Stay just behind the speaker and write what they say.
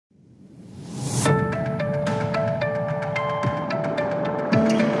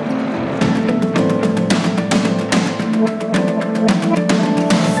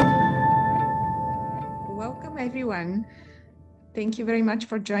everyone. Thank you very much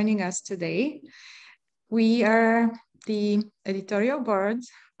for joining us today. We are the editorial board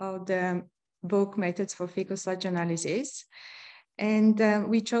of the book Methods for Faecal Sludge Analysis. And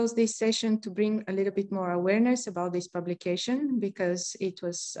we chose this session to bring a little bit more awareness about this publication because it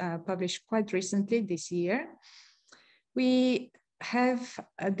was published quite recently this year. We have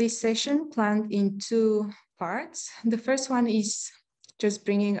this session planned in two parts. The first one is just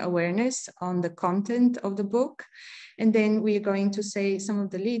bringing awareness on the content of the book. And then we're going to say, some of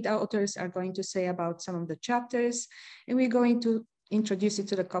the lead authors are going to say about some of the chapters, and we're going to introduce you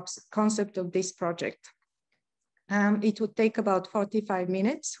to the concept of this project. It would take about 45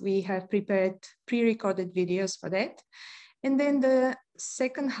 minutes. We have prepared pre-recorded videos for that. And then the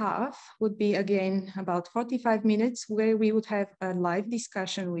second half would be again about 45 minutes where we would have a live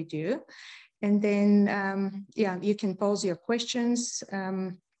discussion with you. And then, yeah, you can pose your questions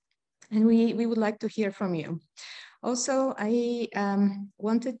and we would like to hear from you. Also, I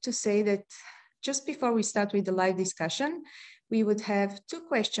wanted to say that just before we start with the live discussion, we would have two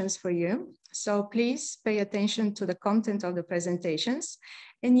questions for you. So please pay attention to the content of the presentations,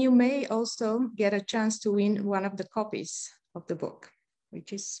 and you may also get a chance to win one of the copies of the book,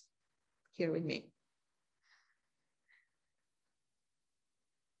 which is here with me.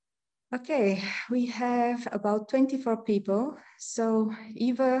 Okay, we have about 24 people. So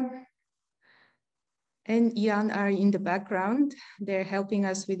Eva and Jan are in the background. They're helping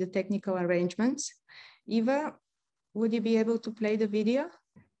us with the technical arrangements. Eva, would you be able to play the video?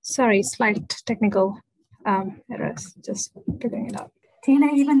 Sorry, slight technical errors, just figuring it out. Tina,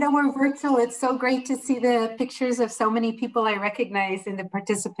 even though we're virtual, it's so great to see the pictures of so many people I recognize in the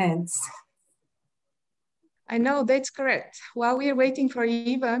participants. I know, that's correct. While we're waiting for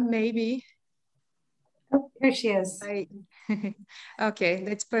Eva, maybe. Oh, here she is. Okay,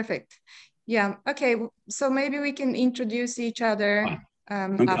 that's perfect. Yeah, okay, so maybe we can introduce each other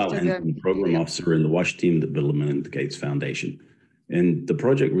I'm Carl Henson, Program Officer in the WASH team at Bill & Melinda Gates Foundation. And the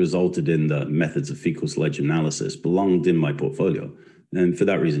project resulted in the Methods of Faecal Sludge Analysis belonged in my portfolio. And for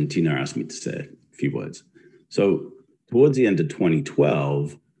that reason, Tina asked me to say a few words. So towards the end of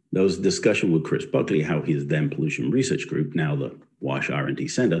 2012, there was a discussion with Chris Buckley how his then pollution research group, now the WASH R&D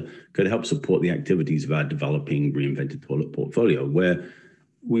Center, could help support the activities of our developing reinvented toilet portfolio, where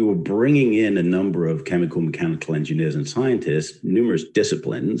we were bringing in a number of chemical, mechanical engineers and scientists, numerous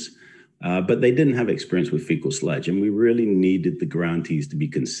disciplines, but they didn't have experience with fecal sludge. And we really needed the grantees to be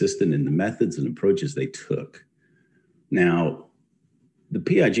consistent in the methods and approaches they took. Now, the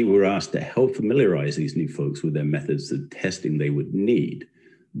PIG were asked to help familiarize these new folks with their methods of testing they would need.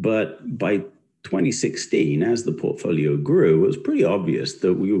 But by 2016, as the portfolio grew, it was pretty obvious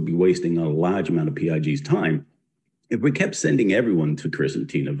that we would be wasting a large amount of PIG's time if we kept sending everyone to Chris and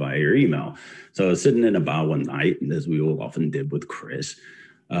Tina via email. So I was sitting in a bar one night, and as we all often did with Chris,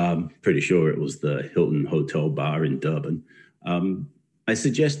 pretty sure it was the Hilton Hotel Bar in Durban, I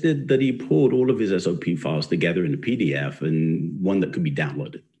suggested that he pulled all of his SOP files together in a PDF and one that could be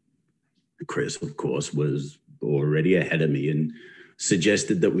downloaded. Chris, of course, was already ahead of me and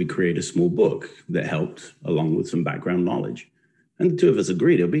suggested that we create a small book that helped along with some background knowledge. And the two of us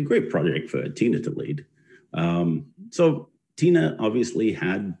agreed it would be a great project for Tina to lead. So Tina obviously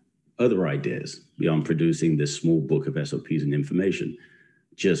had other ideas beyond producing this small book of SOPs and information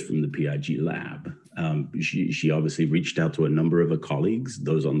just from the PIG lab. She obviously reached out to a number of her colleagues,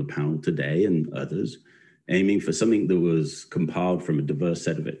 those on the panel today and others, aiming for something that was compiled from a diverse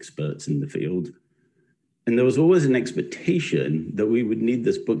set of experts in the field. And there was always an expectation that we would need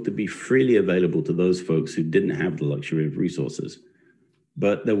this book to be freely available to those folks who didn't have the luxury of resources.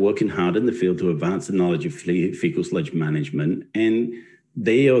 But they're working hard in the field to advance the knowledge of fecal sludge management. And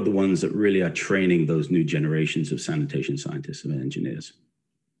they are the ones that really are training those new generations of sanitation scientists and engineers.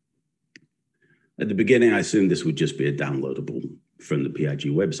 At the beginning, I assumed this would just be a downloadable from the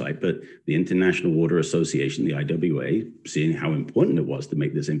PIG website, but the International Water Association, the IWA, seeing how important it was to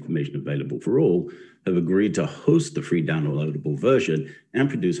make this information available for all, have agreed to host the free downloadable version and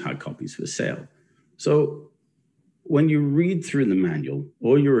produce hard copies for sale. So when you read through the manual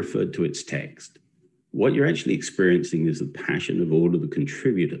or you're referred to its text, what you're actually experiencing is the passion of all of the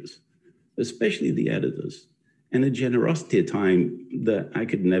contributors, especially the editors, and a generosity of time that I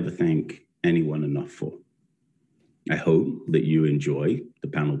could never thank anyone enough for. I hope that you enjoy the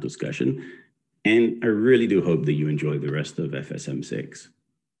panel discussion, and I really do hope that you enjoy the rest of FSM6.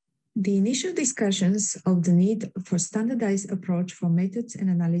 The initial discussions of the need for standardized approach for methods and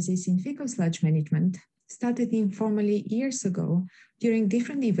analysis in fecal sludge management started informally years ago during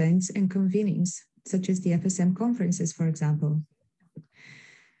different events and convenings, such as the FSM conferences, for example.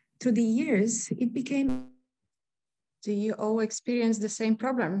 Through the years, it became Do you all experience the same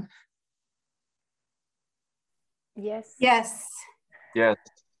problem? Yes. Yes. Yes.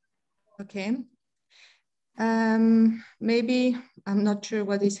 Okay. Maybe, I'm not sure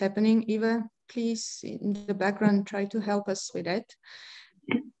what is happening. Eva, please, in the background, try to help us with that.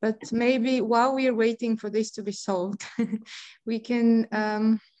 But maybe while we are waiting for this to be solved, we can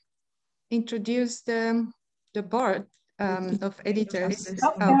introduce the board of editors.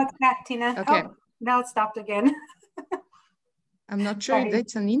 Oh, now it's back, Tina. Okay. Oh, now it stopped again. I'm not sure if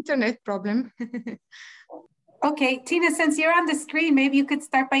that's an internet problem. Okay, Tina, since you're on the screen, maybe you could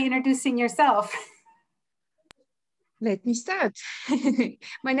start by introducing yourself. Let me start.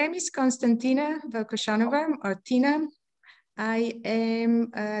 My name is Konstantina Velkoshanova, or Tina. I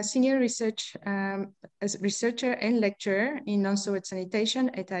am a senior researcher and lecturer in non-sewage sanitation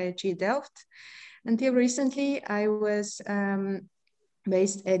at IHE Delft. Until recently, I was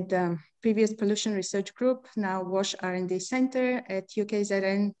based at the previous pollution research group, now WASH R&D Center at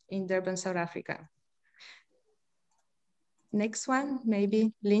UKZN in Durban, South Africa. Next one,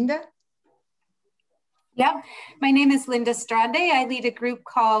 maybe Linda. Yeah, my name is Linda Strande. I lead a group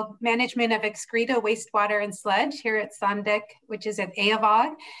called Management of Excreta, Wastewater and Sludge here at Sondeck, which is at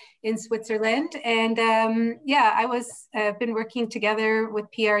EAVAG in Switzerland. And yeah, I was been working together with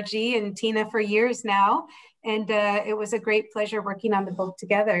PRG and Tina for years now. And it was a great pleasure working on the book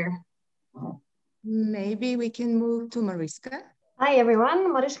together. Maybe we can move to Mariska. Hi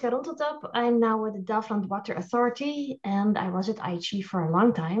everyone, Mariska Ronteltap. I'm now with the Delftland Water Authority and I was at IHE for a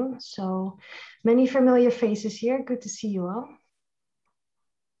long time. So many familiar faces here. Good to see you all.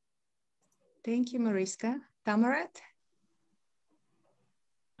 Thank you, Mariska. Tamarat?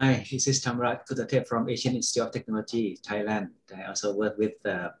 Hi, this is Tamarat Kutatep from Asian Institute of Technology, Thailand. I also work with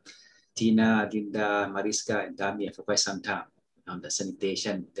Tina, Linda, Mariska, and Damir for quite some time on the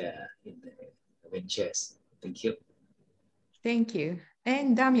sanitation in the ventures. Thank you. Thank you.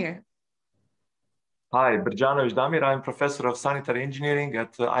 And Damir. Hi, Berjanovic Damir. I'm professor of sanitary engineering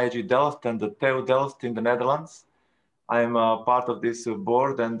at IHE Delft and the TU Delft in the Netherlands. I'm part of this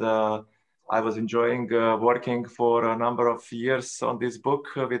board and I was enjoying working for a number of years on this book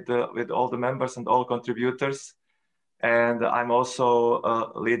with all the members and all contributors. And I'm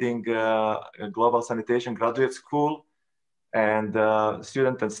also leading a global sanitation graduate school. And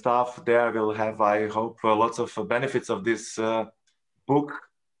students and staff there will have, I hope, lots of benefits of this book.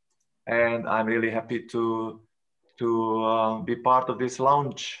 And I'm really happy to be part of this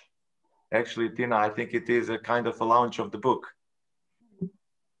launch. Actually, Tina, I think it is a kind of a launch of the book.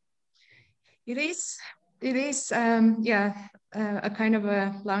 It is, yeah, a kind of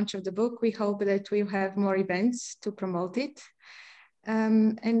a launch of the book. We hope that we'll have more events to promote it.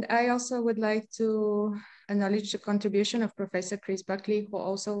 And I also would like to acknowledge the contribution of Professor Chris Buckley, who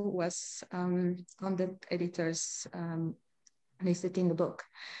also was on the editors listed in the book.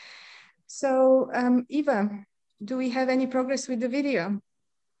 So Eva, do we have any progress with the video?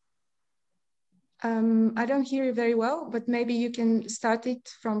 I don't hear you very well, but maybe you can start it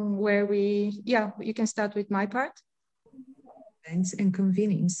from where you can start with my part. Events and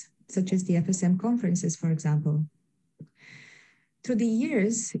convenings, such as the FSM conferences, for example. Through the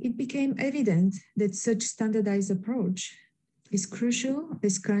years, it became evident that such standardized approach is crucial,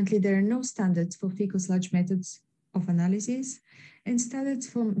 as currently there are no standards for fecal sludge methods of analysis, and standards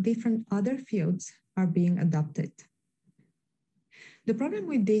from different other fields are being adopted. The problem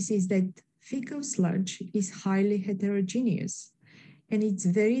with this is that fecal sludge is highly heterogeneous, and it's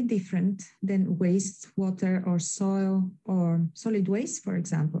very different than wastewater or soil or solid waste, for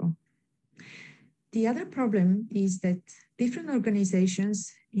example. The other problem is that different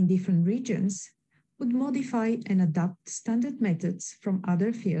organizations in different regions would modify and adapt standard methods from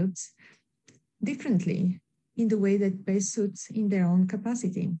other fields differently in the way that best suits in their own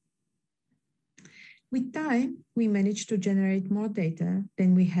capacity. With time, we managed to generate more data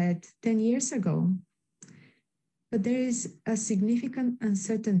than we had 10 years ago. But there is a significant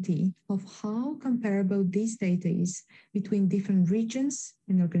uncertainty of how comparable this data is between different regions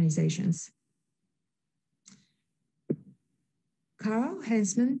and organizations. Carl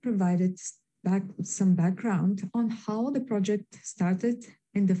Hensman provided some background on how the project started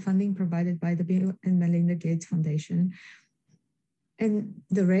and the funding provided by the Bill and Melinda Gates Foundation. And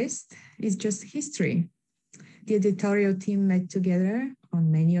the rest is just history. The editorial team met together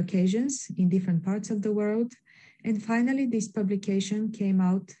on many occasions in different parts of the world. And finally, this publication came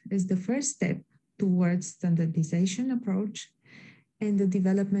out as the first step towards standardization approach and the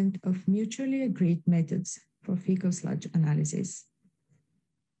development of mutually agreed methods for fecal sludge analysis.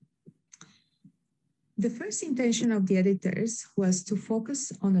 The first intention of the editors was to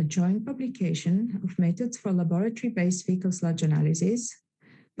focus on a joint publication of methods for laboratory-based fecal sludge analysis,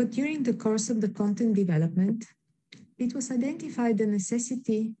 but during the course of the content development, it was identified the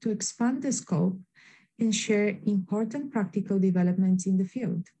necessity to expand the scope and share important practical developments in the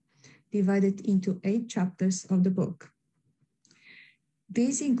field, divided into 8 chapters of the book.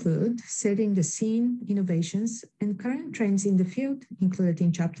 These include setting the scene, innovations, and current trends in the field, included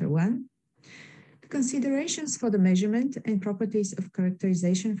in Chapter 1, considerations for the measurement and properties of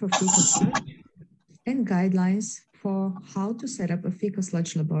characterization for fecal sludge, and guidelines for how to set up a fecal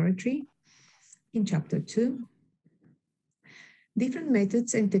sludge laboratory in Chapter 2, different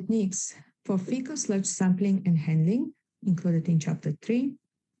methods and techniques for fecal sludge sampling and handling, included in Chapter 3,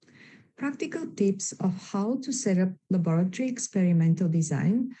 practical tips of how to set up laboratory experimental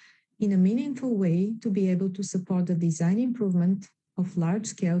design in a meaningful way to be able to support the design improvement of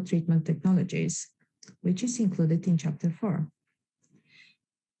large-scale treatment technologies, which is included in Chapter 4.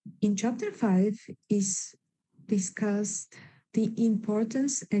 In Chapter 5 is discussed the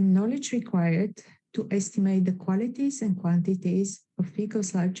importance and knowledge required to estimate the qualities and quantities of fecal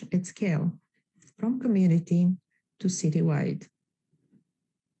sludge at scale, from community to citywide.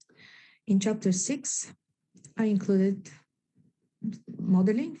 In Chapter 6, I included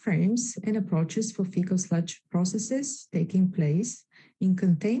modeling frames and approaches for fecal sludge processes taking place in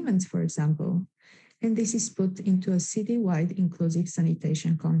containments, for example, and this is put into a citywide inclusive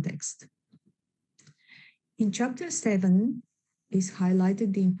sanitation context. In Chapter 7 is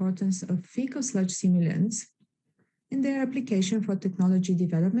highlighted the importance of fecal sludge simulants and their application for technology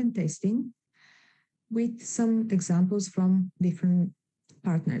development testing, with some examples from different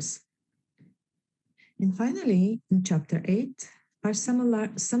partners. And finally, in Chapter 8 are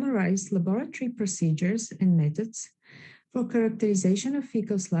summarized laboratory procedures and methods for characterization of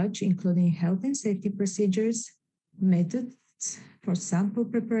fecal sludge, including health and safety procedures, methods for sample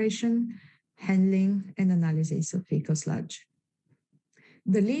preparation, handling, and analysis of fecal sludge.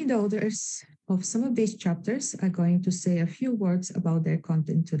 The lead authors of some of these chapters are going to say a few words about their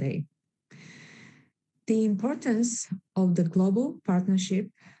content today. The importance of the global partnership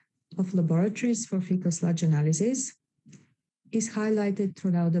of laboratories for fecal sludge analysis is highlighted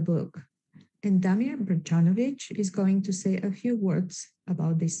throughout the book, and Damir Brjanovic is going to say a few words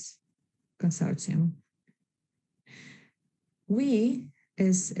about this consortium. We,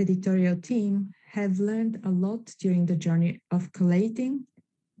 as editorial team, have learned a lot during the journey of collating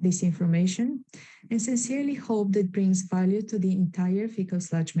this information and sincerely hope that brings value to the entire fecal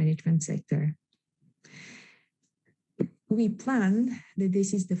sludge management sector. We plan that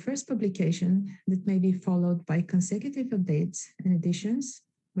this is the first publication that may be followed by consecutive updates and additions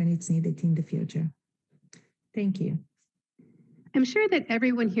when it's needed in the future. Thank you. I'm sure that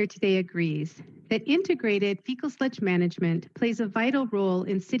everyone here today agrees that integrated fecal sludge management plays a vital role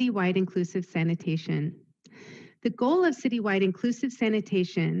in citywide inclusive sanitation. The goal of citywide inclusive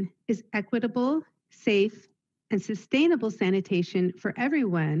sanitation is equitable, safe, and sustainable sanitation for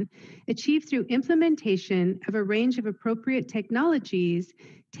everyone, achieved through implementation of a range of appropriate technologies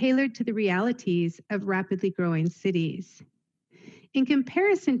tailored to the realities of rapidly growing cities. In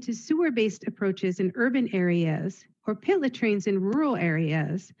comparison to sewer-based approaches in urban areas or pit latrines in rural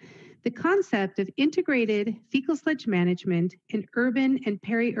areas, the concept of integrated fecal sludge management in urban and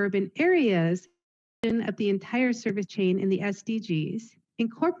peri-urban areas of the entire service chain in the SDGs,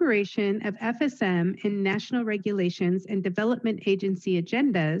 incorporation of FSM in national regulations and development agency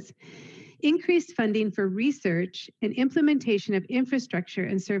agendas, increased funding for research and implementation of infrastructure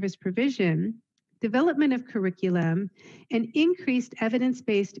and service provision, development of curriculum, and increased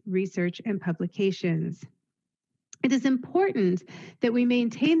evidence-based research and publications. It is important that we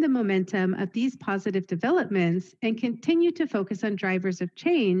maintain the momentum of these positive developments and continue to focus on drivers of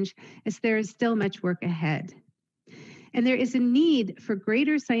change, as there is still much work ahead. And there is a need for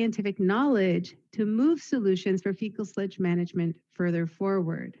greater scientific knowledge to move solutions for fecal sludge management further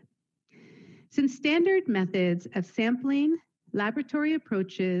forward. Since standard methods of sampling, laboratory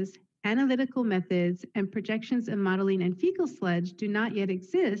approaches, analytical methods, and projections of modeling and fecal sludge do not yet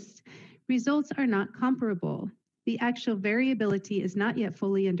exist, results are not comparable. The actual variability is not yet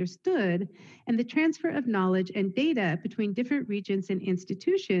fully understood, and the transfer of knowledge and data between different regions and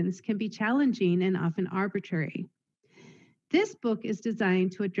institutions can be challenging and often arbitrary. This book is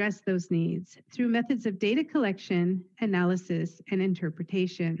designed to address those needs through methods of data collection, analysis, and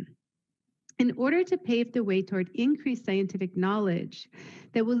interpretation. In order to pave the way toward increased scientific knowledge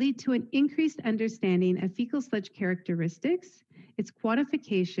that will lead to an increased understanding of fecal sludge characteristics, its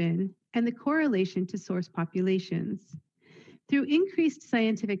quantification, and the correlation to source populations. Through increased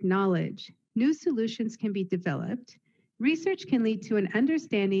scientific knowledge, new solutions can be developed, research can lead to an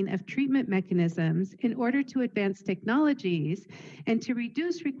understanding of treatment mechanisms in order to advance technologies and to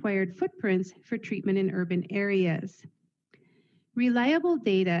reduce required footprints for treatment in urban areas. Reliable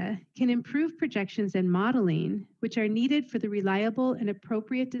data can improve projections and modeling, which are needed for the reliable and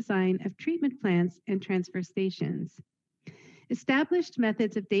appropriate design of treatment plants and transfer stations. Established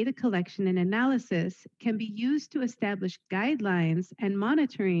methods of data collection and analysis can be used to establish guidelines and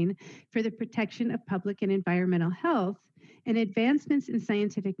monitoring for the protection of public and environmental health, and advancements in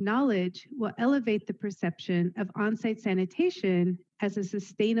scientific knowledge will elevate the perception of on-site sanitation as a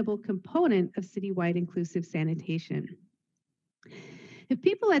sustainable component of citywide inclusive sanitation. If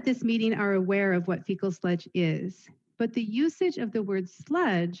people at this meeting are aware of what fecal sludge is, but the usage of the word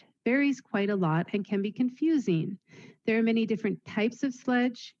sludge varies quite a lot and can be confusing. There are many different types of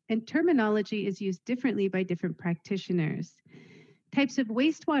sludge, and terminology is used differently by different practitioners. Types of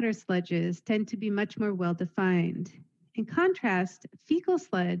wastewater sludges tend to be much more well-defined. In contrast, fecal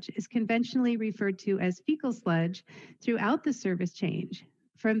sludge is conventionally referred to as fecal sludge throughout the service chain,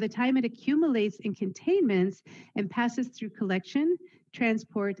 from the time it accumulates in containments and passes through collection,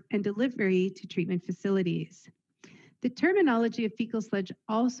 transport, and delivery to treatment facilities. The terminology of fecal sludge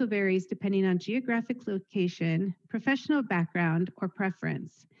also varies depending on geographic location, professional background, or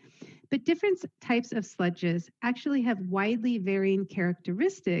preference. But different types of sludges actually have widely varying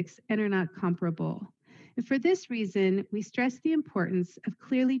characteristics and are not comparable. And for this reason, we stress the importance of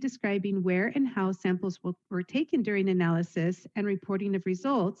clearly describing where and how samples were taken during analysis and reporting of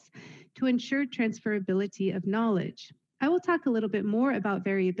results to ensure transferability of knowledge. I will talk a little bit more about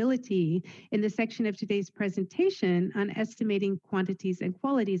variability in the section of today's presentation on estimating quantities and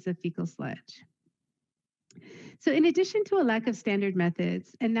qualities of fecal sludge. So in addition to a lack of standard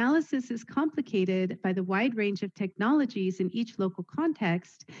methods, analysis is complicated by the wide range of technologies in each local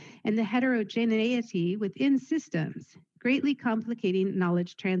context and the heterogeneity within systems, greatly complicating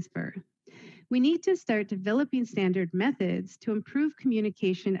knowledge transfer. We need to start developing standard methods to improve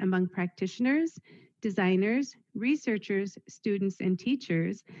communication among practitioners, designers, researchers, students, and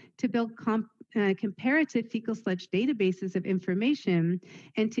teachers to build comparative fecal sludge databases of information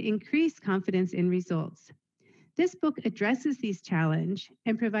and to increase confidence in results. This book addresses these challenges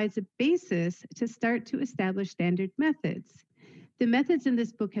and provides a basis to start to establish standard methods. The methods in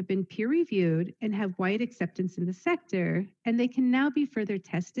this book have been peer-reviewed and have wide acceptance in the sector, and they can now be further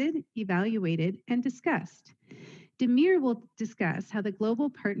tested, evaluated, and discussed. Demir will discuss how the global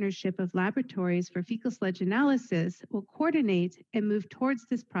partnership of laboratories for fecal sludge analysis will coordinate and move towards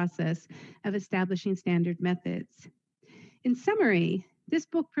this process of establishing standard methods. In summary, this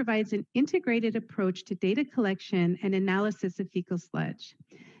book provides an integrated approach to data collection and analysis of fecal sludge.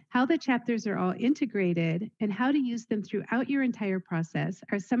 How the chapters are all integrated and how to use them throughout your entire process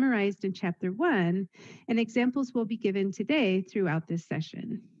are summarized in Chapter 1, and examples will be given today throughout this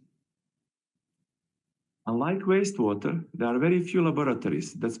session. Unlike wastewater, there are very few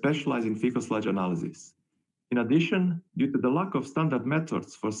laboratories that specialize in fecal sludge analysis. In addition, due to the lack of standard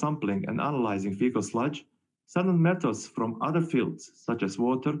methods for sampling and analyzing fecal sludge, standard methods from other fields, such as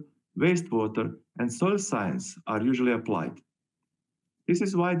water, wastewater, and soil science, are usually applied. This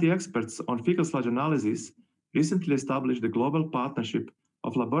is why the experts on fecal sludge analysis recently established the global partnership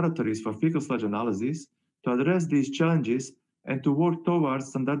of laboratories for fecal sludge analysis to address these challenges and to work towards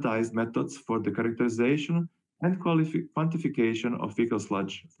standardized methods for the characterization and quantification of fecal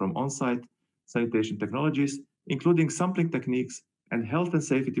sludge from on-site sanitation technologies, including sampling techniques and health and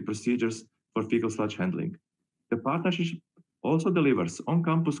safety procedures for fecal sludge handling. The partnership also delivers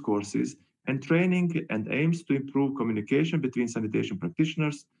on-campus courses and training and aims to improve communication between sanitation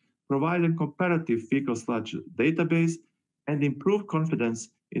practitioners, provide a comparative fecal sludge database, and improve confidence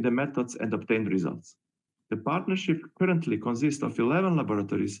in the methods and obtained results. The partnership currently consists of 11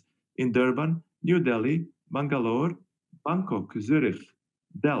 laboratories in Durban, New Delhi, Bangalore, Bangkok, Zurich,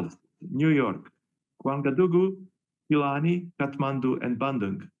 Delft, New York, Ouagadougou, Pilani, Kathmandu, and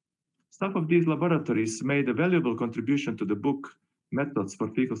Bandung. Staff of these laboratories made a valuable contribution to the book Methods for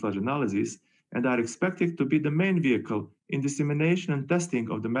Fecal Sludge Analysis and are expected to be the main vehicle in dissemination and testing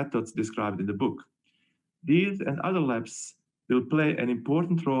of the methods described in the book. These and other labs will play an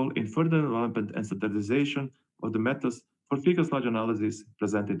important role in further development and standardization of the methods for fecal sludge analysis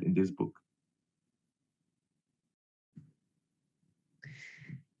presented in this book.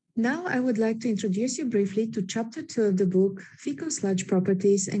 Now I would like to introduce you briefly to Chapter 2 of the book, Fecal Sludge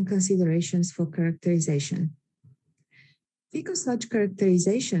Properties and Considerations for Characterization. Fecal sludge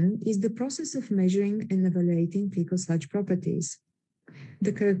characterization is the process of measuring and evaluating fecal sludge properties.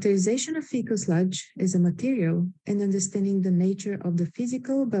 The characterization of fecal sludge as a material and understanding the nature of the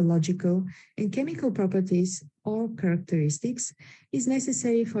physical, biological, and chemical properties or characteristics is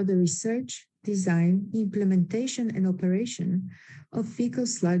necessary for the research, design, implementation, and operation of fecal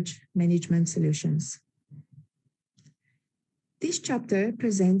sludge management solutions. This chapter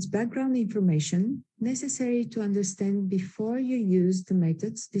presents background information necessary to understand before you use the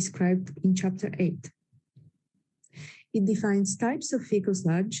methods described in Chapter 8. It defines types of fecal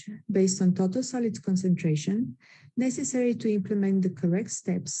sludge based on total solids concentration necessary to implement the correct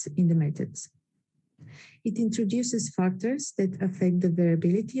steps in the methods. It introduces factors that affect the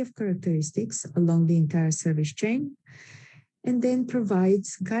variability of characteristics along the entire service chain, and then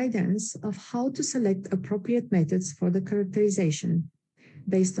provides guidance of how to select appropriate methods for the characterization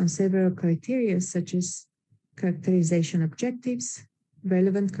based on several criteria such as characterization objectives,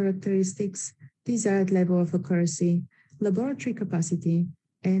 relevant characteristics, desired level of accuracy, laboratory capacity,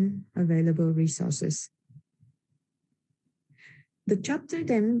 and available resources. The chapter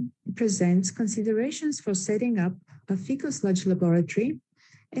then presents considerations for setting up a fecal sludge laboratory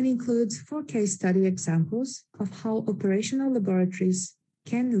and includes 4 case study examples of how operational laboratories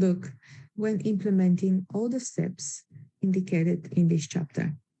can look when implementing all the steps indicated in this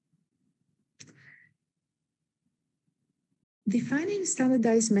chapter. Defining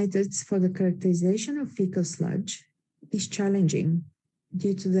standardized methods for the characterization of fecal sludge is challenging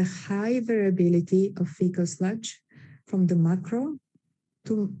due to the high variability of fecal sludge from the macro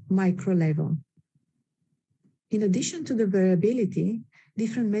to micro level. In addition to the variability,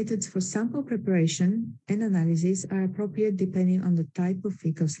 different methods for sample preparation and analysis are appropriate depending on the type of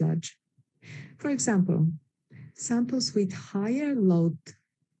fecal sludge. For example, samples with higher load,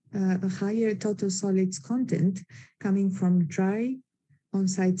 higher total solids content coming from dry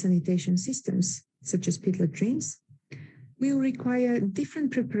on-site sanitation systems, such as pit latrines, will require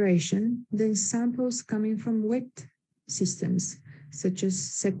different preparation than samples coming from wet systems, such as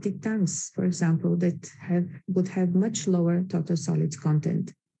septic tanks, for example, that would have much lower total solids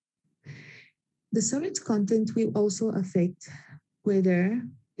content. The solids content will also affect whether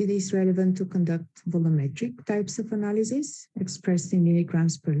it is relevant to conduct volumetric types of analysis expressed in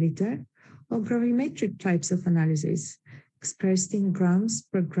milligrams per liter, or gravimetric types of analysis expressed in grams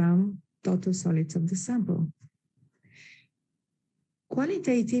per gram total solids of the sample.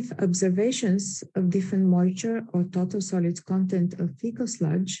 Qualitative observations of different moisture or total solids content of fecal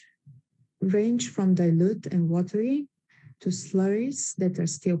sludge range from dilute and watery to slurries that are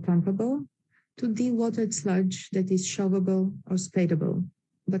still pumpable to dewatered sludge that is shovable or spadable,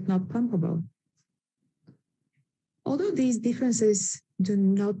 but not pumpable. Although these differences do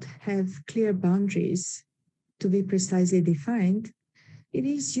not have clear boundaries to be precisely defined, it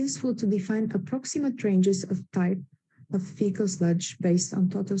is useful to define approximate ranges of type of fecal sludge based on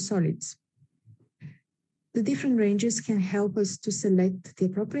total solids. The different ranges can help us to select the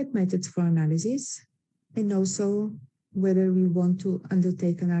appropriate methods for analysis and also whether we want to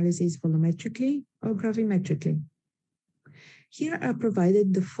undertake analysis volumetrically or gravimetrically. Here are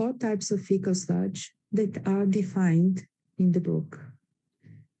provided the 4 types of fecal sludge that are defined in the book.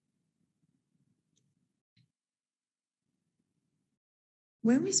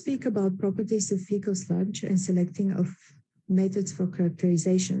 When we speak about properties of fecal sludge and selecting of methods for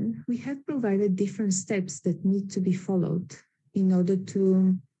characterization, we have provided different steps that need to be followed in order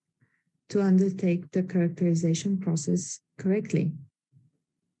to undertake the characterization process correctly.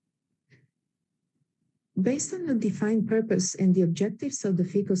 Based on the defined purpose and the objectives of the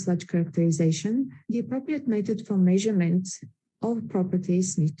fecal sludge characterization, the appropriate method for measurement of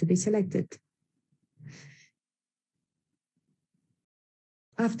properties needs to be selected.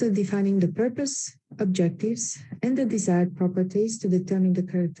 After defining the purpose, objectives, and the desired properties to determine the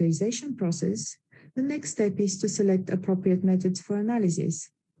characterization process, the next step is to select appropriate methods for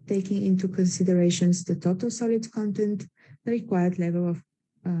analysis, taking into considerations the total solids content, the required level of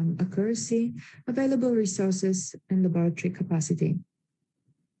accuracy, available resources, and laboratory capacity.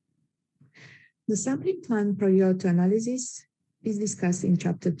 The sampling plan prior to analysis is discussed in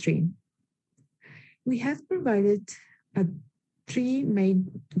Chapter 3. We have provided 3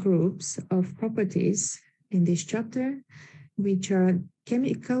 main groups of properties in this chapter, which are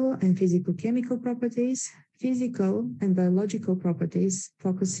chemical and physical-chemical properties, physical and biological properties,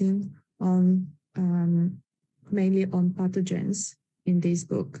 focusing on mainly on pathogens in this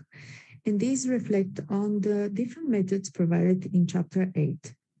book. And these reflect on the different methods provided in Chapter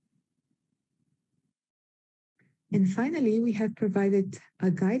 8. And finally, we have provided a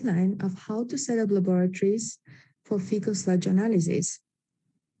guideline of how to set up laboratories for fecal sludge analysis.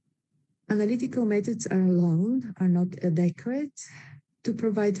 Analytical methods alone are not adequate To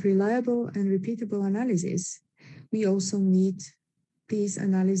provide reliable and repeatable analysis, we also need these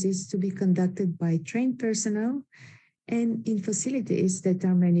analyses to be conducted by trained personnel and in facilities that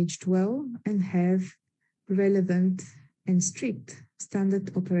are managed well and have relevant and strict standard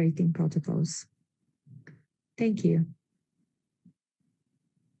operating protocols. Thank you.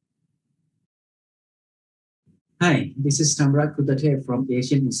 Hi, this is Tamrat Kutate from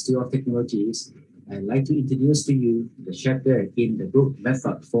Asian Institute of Technologies. I'd like to introduce to you the chapter in the group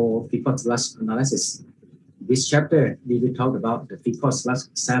method for fecal sludge analysis. This chapter, we will talk about the fecal sludge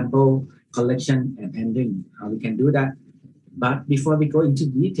sample collection and handling, how we can do that. But before we go into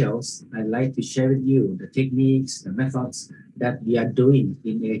details, I'd like to share with you the techniques, the methods that we are doing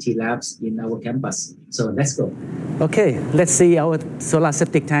in AIT labs in our campus. So let's go. Okay, let's see our solar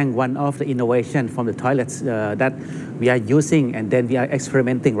septic tank, one of the innovation from the toilets that we are using and then we are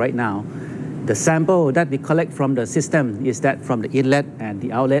experimenting right now. The sample that we collect from the system is that from the inlet and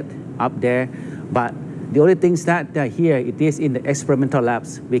the outlet up there. But the only things that are here, it is in the experimental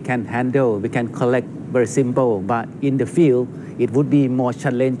labs, we can handle, we can collect very simple. But in the field, it would be more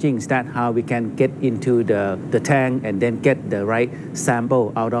challenging that how we can get into the tank and then get the right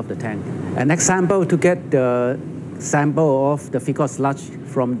sample out of the tank. An example to get the sample of the fecal sludge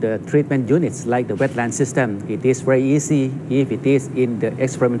from the treatment units like the wetland system, it is very easy if it is in the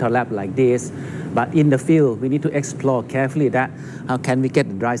experimental lab like this. But in the field, we need to explore carefully that how can we get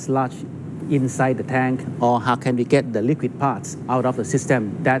the dry sludge inside the tank, or how can we get the liquid parts out of the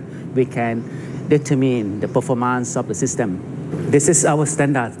system that we can determine the performance of the system. This is our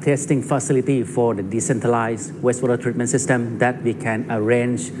standard testing facility for the decentralized wastewater treatment system that we can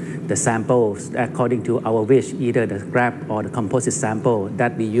arrange the samples according to our wish, either the scrap or the composite sample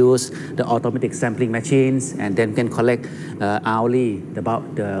that we use the automatic sampling machines, and then can collect hourly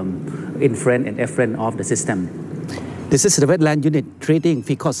about the influent and effluent of the system. This is the wetland unit treating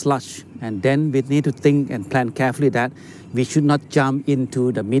fecal sludge, and then we need to think and plan carefully that we should not jump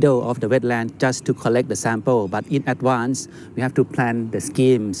into the middle of the wetland just to collect the sample, but in advance, we have to plan the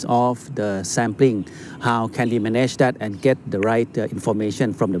schemes of the sampling. How can we manage that and get the right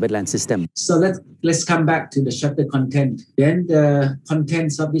information from the wetland system? So let's come back to the chapter content. Then the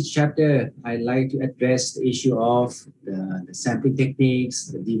contents of this chapter, I like to address the issue of the sampling techniques,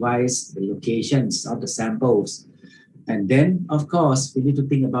 the device, the locations of the samples. And then, of course, we need to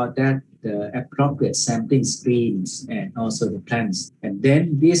think about that, the appropriate sampling screens and also the plans. And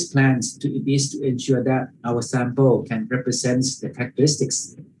then these plans is to ensure that our sample can represent the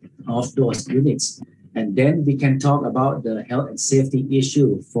characteristics of those units. And then we can talk about the health and safety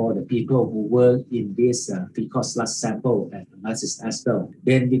issue for the people who work in this fecal sludge sample analysis as well.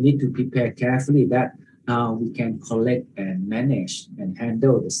 Then we need to prepare carefully that how we can collect and manage and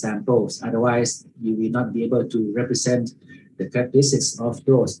handle the samples. Otherwise, you will not be able to represent the characteristics of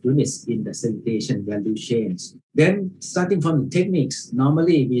those units in the sanitation value chains. Then, starting from the techniques,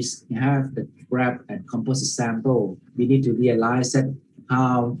 normally we have the scrap and composite sample. We need to realize that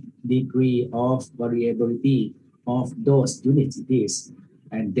how degree of variability of those units it is.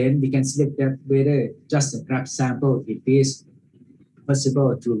 And then we can select that whether just a scrap sample it is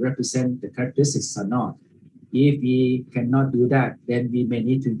possible to represent the characteristics or not. If we cannot do that, then we may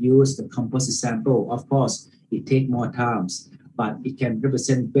need to use the composite sample. Of course, it takes more times, but it can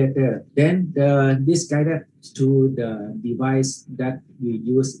represent better. Then this guided to the device that we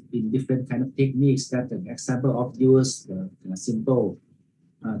use in different kind of techniques. That an example of use the simple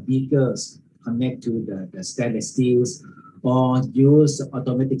beakers connect to the stainless steels, or use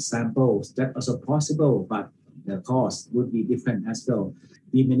automatic samples. That also possible, but the cost would be different as well.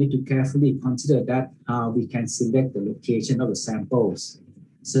 We may need to carefully consider that how we can select the location of the samples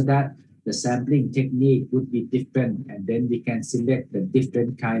so that the sampling technique would be different, and then we can select the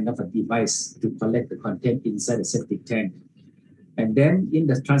different kind of a device to collect the content inside the septic tank. And then in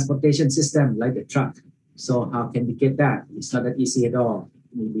the transportation system, like the truck, so how can we get that? It's not that easy at all.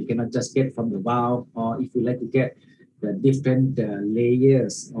 We cannot just get from the valve, or if we like to get the different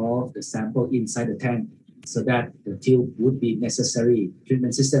layers of the sample inside the tank, so that the tube would be necessary.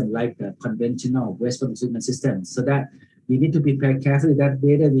 Treatment system like the conventional wastewater treatment system, so that we need to prepare carefully that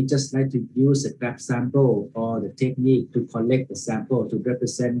whether we just like to use a grab sample or the technique to collect the sample to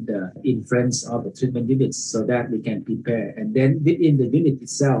represent the inference of the treatment units, so that we can prepare. And then within the unit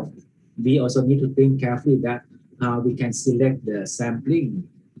itself, we also need to think carefully that how we can select the sampling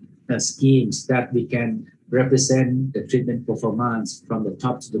schemes that we can represent the treatment performance from the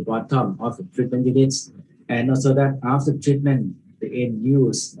top to the bottom of the treatment units. And also that after treatment, the end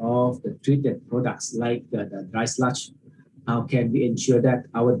use of the treated products like the dry sludge, how can we ensure that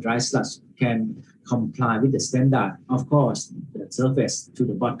our dry sludge can comply with the standard? Of course, the surface to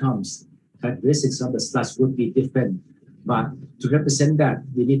the bottoms, characteristics of the sludge would be different. But to represent that,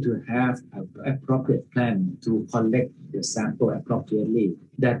 we need to have an appropriate plan to collect the sample appropriately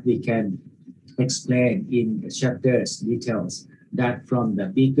that we can explain in the chapters details, that from the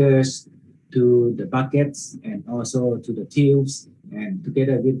beakers to the buckets and also to the tubes, and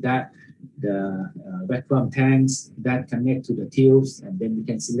together with that, the vacuum tanks that connect to the tubes, and then we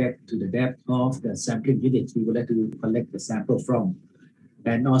can select to the depth of the sampling units we would like to collect the sample from.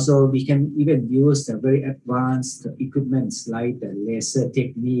 And also we can even use the very advanced equipments like the laser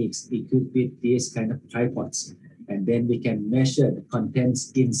techniques equipped with these kind of tripods. And then we can measure the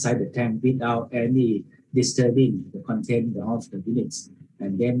contents inside the tank without any disturbing the content of the units.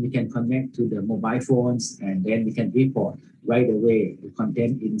 And then we can connect to the mobile phones, and then we can report right away the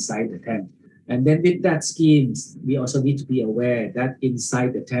content inside the tank. And then with that schemes, we also need to be aware that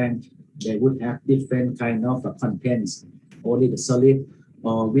inside the tank, they would have different kind of contents, only the solid,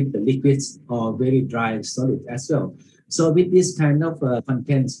 or with the liquids, or very dry solid as well. So with this kind of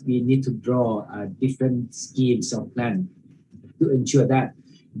contents, we need to draw different schemes of plan to ensure that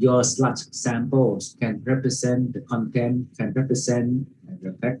your sludge samples can represent the content, can represent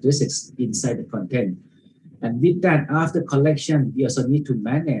the characteristics inside the content. And with that, after collection, we also need to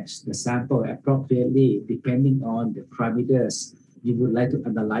manage the sample appropriately depending on the parameters you would like to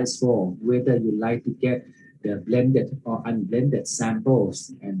analyze for, whether you like to get the blended or unblended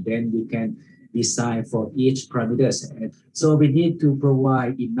samples, and then you can decide for each parameters. And so we need to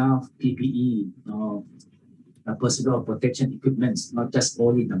provide enough PPE or personal protection equipment, not just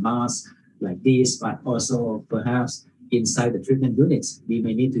only the mask like this, but also perhaps inside the treatment units, we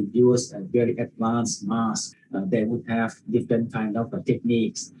may need to use a very advanced mask that would have different kind of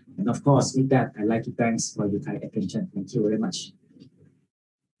techniques. And of course, with that, I'd like to thank for your kind attention. Thank you very much.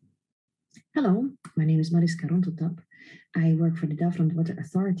 Hello, my name is Mariska Ronteltap. I work for the Delft Water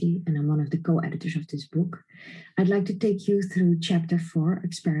Authority, and I'm one of the co-editors of this book. I'd like to take you through Chapter 4,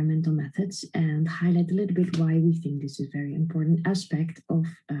 Experimental Methods, and highlight a little bit why we think this is a very important aspect of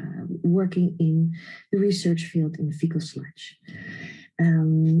working in the research field in fecal sludge.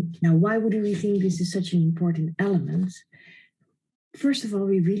 Now, why would we think this is such an important element? First of all,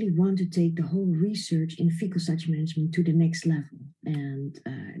 we really want to take the whole research in fecal sludge management to the next level and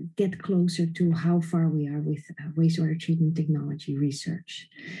get closer to how far we are with wastewater treatment technology research.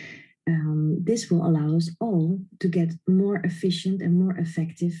 This will allow us all to get more efficient and more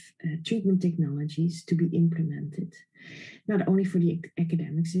effective treatment technologies to be implemented. Not only for the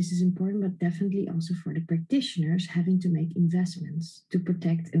academics, this is important, but definitely also for the practitioners having to make investments to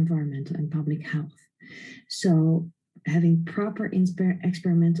protect environmental and public health. So having proper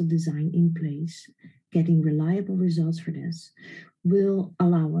experimental design in place, getting reliable results for this, will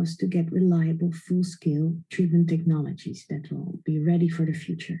allow us to get reliable full-scale treatment technologies that will be ready for the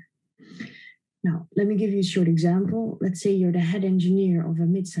future. Now, let me give you a short example. Let's say you're the head engineer of a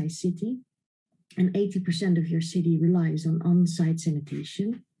mid-sized city, and 80% of your city relies on on-site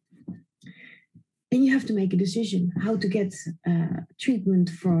sanitation. And you have to make a decision how to get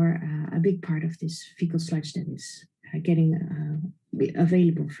treatment for a big part of this fecal sludge that is getting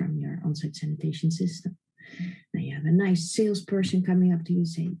available from your on-site sanitation system. Now you have a nice salesperson coming up to you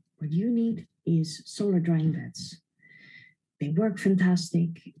saying, what you need is solar drying beds. They work fantastic,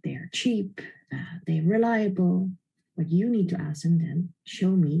 they are cheap, they're reliable. What you need to ask them then,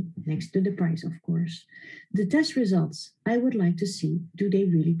 show me, next to the price of course, the test results. I would like to see, do they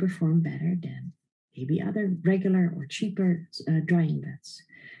really perform better than maybe other regular or cheaper drying beds?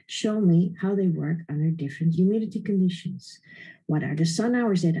 Show me how they work under different humidity conditions. What are the sun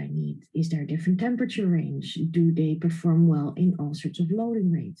hours that I need? Is there a different temperature range? Do they perform well in all sorts of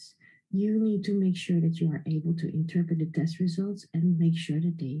loading rates? You need to make sure that you are able to interpret the test results and make sure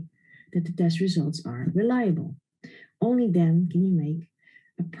that the test results are reliable. Only then can you make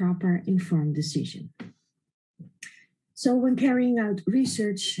a proper informed decision. So when carrying out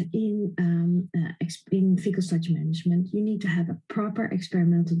research in fecal sludge management, you need to have a proper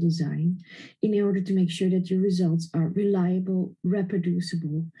experimental design in order to make sure that your results are reliable,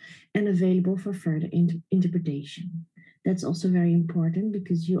 reproducible, and available for further interpretation. That's also very important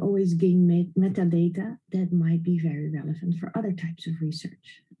because you always gain metadata that might be very relevant for other types of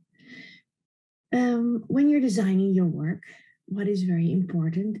research. When you're designing your work, what is very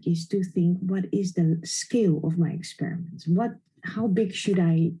important is to think, what is the scale of my experiments? How big should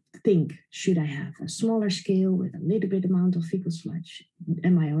I think? Should I have a smaller scale with a little bit amount of fecal sludge?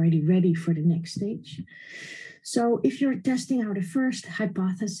 Am I already ready for the next stage? So if you're testing out a first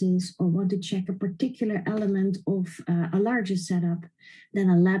hypothesis or want to check a particular element of a larger setup, then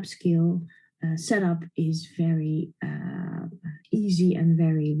a lab scale setup is very easy and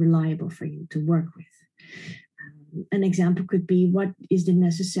very reliable for you to work with. An example could be, what is the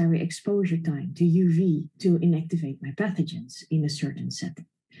necessary exposure time to UV to inactivate my pathogens in a certain setting?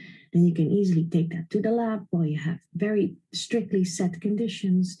 Then you can easily take that to the lab while you have very strictly set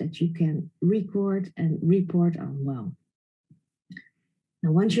conditions that you can record and report on well.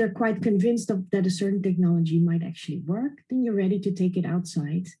 Now, once you're quite convinced that a certain technology might actually work, then you're ready to take it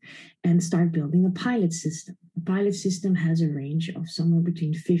outside and start building a pilot system. A pilot system has a range of somewhere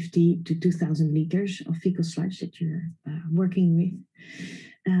between 50 to 2,000 liters of fecal sludge that you're working with.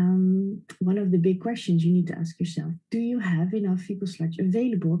 One of the big questions you need to ask yourself, do you have enough fecal sludge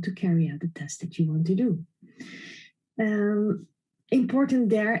available to carry out the test that you want to do? Important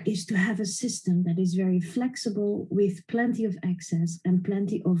there is to have a system that is very flexible with plenty of access and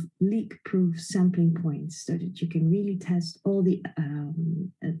plenty of leak-proof sampling points so that you can really test all the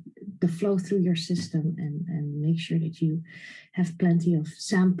flow through your system and make sure that you have plenty of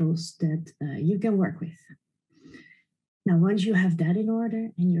samples that you can work with. Now, once you have that in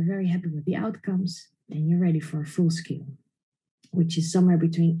order and you're very happy with the outcomes, then you're ready for a full scale, which is somewhere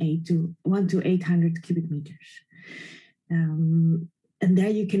between 1 to 800 cubic meters. And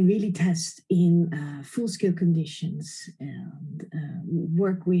there you can really test in full-scale conditions and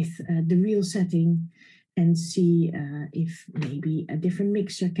work with the real setting and see if maybe a different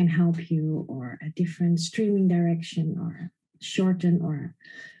mixer can help you, or a different streaming direction, or shorten or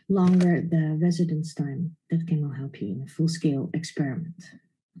longer the residence time that can all help you in a full-scale experiment.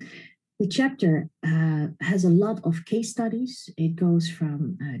 The chapter has a lot of case studies. It goes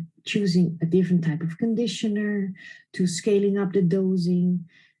from choosing a different type of conditioner to scaling up the dosing.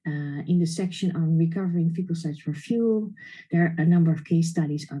 In the section on recovering fecal sludge for fuel, there are a number of case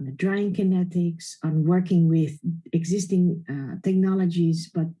studies on the drying kinetics, on working with existing technologies,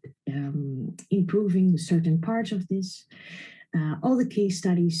 but improving certain parts of this. All the case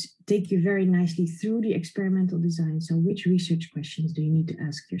studies take you very nicely through the experimental design. So which research questions do you need to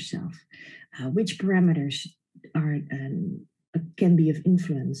ask yourself? Which parameters can be of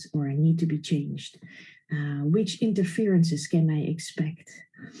influence or need to be changed? Which interferences can I expect?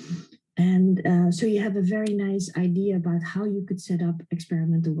 And so you have a very nice idea about how you could set up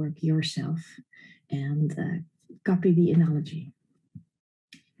experimental work yourself and copy the analogy.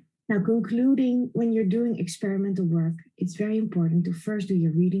 Now, concluding, when you're doing experimental work, it's very important to first do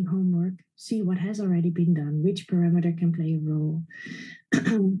your reading homework, see what has already been done, which parameter can play a role.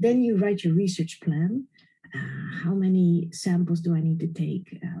 Then you write your research plan. How many samples do I need to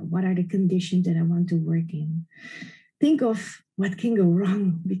take? What are the conditions that I want to work in? Think of what can go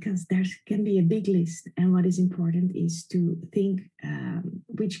wrong, because there can be a big list. And what is important is to think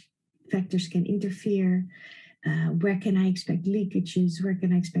which factors can interfere. Where can I expect leakages? Where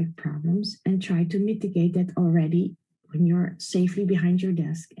can I expect problems? And try to mitigate that already when you're safely behind your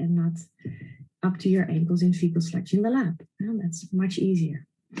desk and not up to your ankles in fecal sludge in the lab. Well, that's much easier.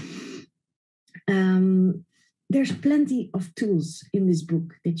 There's plenty of tools in this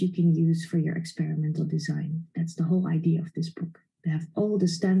book that you can use for your experimental design. That's the whole idea of this book. They have all the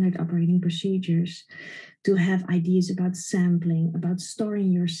standard operating procedures to have ideas about sampling, about storing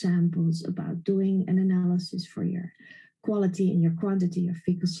your samples, about doing an analysis for your quality and your quantity of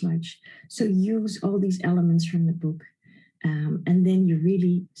fecal sludge. So use all these elements from the book, and then you're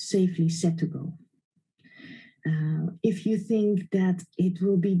really safely set to go. If you think that it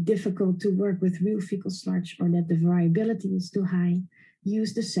will be difficult to work with real fecal sludge or that the variability is too high,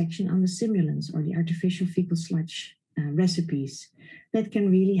 use the section on the simulants or the artificial fecal sludge recipes that can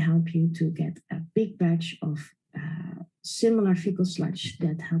really help you to get a big batch of similar fecal sludge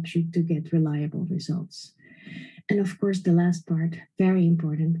that helps you to get reliable results. And of course, the last part, very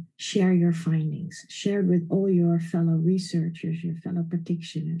important, share your findings. Share it with all your fellow researchers, your fellow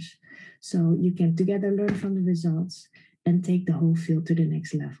practitioners, so you can together learn from the results and take the whole field to the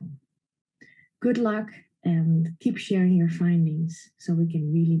next level. Good luck and keep sharing your findings so we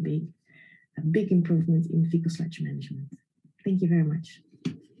can really make a big improvement in fecal sludge management. Thank you very much.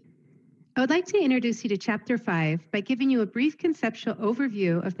 I would like to introduce you to Chapter 5 by giving you a brief conceptual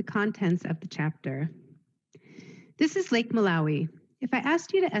overview of the contents of the chapter. This is Lake Malawi. If I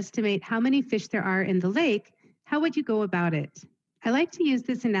asked you to estimate how many fish there are in the lake, how would you go about it? I like to use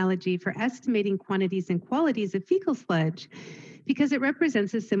this analogy for estimating quantities and qualities of fecal sludge because it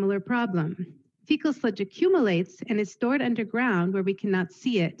represents a similar problem. Fecal sludge accumulates and is stored underground where we cannot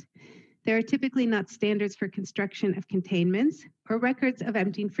see it. There are typically not standards for construction of containments or records of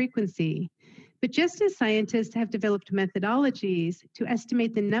emptying frequency. But just as scientists have developed methodologies to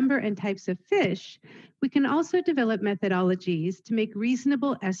estimate the number and types of fish, we can also develop methodologies to make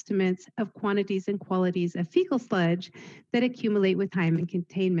reasonable estimates of quantities and qualities of fecal sludge that accumulate with time and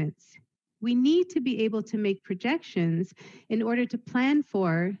containments. We need to be able to make projections in order to plan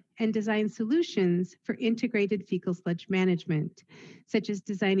for and design solutions for integrated fecal sludge management, such as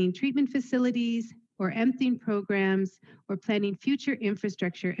designing treatment facilities, or emptying programs, or planning future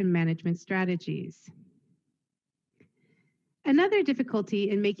infrastructure and management strategies. Another difficulty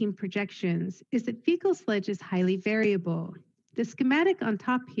in making projections is that fecal sludge is highly variable. The schematic on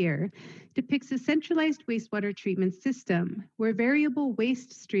top here depicts a centralized wastewater treatment system where variable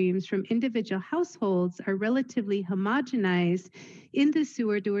waste streams from individual households are relatively homogenized in the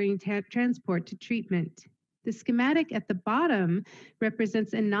sewer during transport to treatment. The schematic at the bottom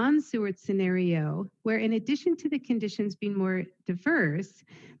represents a non-sewer scenario where, in addition to the conditions being more diverse,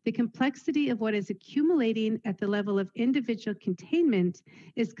 the complexity of what is accumulating at the level of individual containment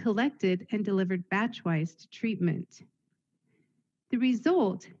is collected and delivered batch-wise to treatment. The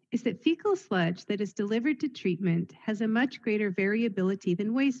result is that fecal sludge that is delivered to treatment has a much greater variability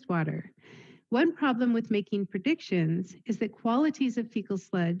than wastewater. One problem with making predictions is that qualities of fecal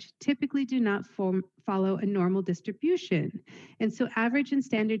sludge typically do not follow a normal distribution, and so average and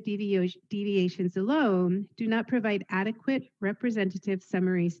standard deviations alone do not provide adequate representative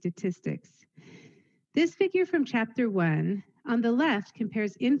summary statistics. This figure from Chapter 1 on the left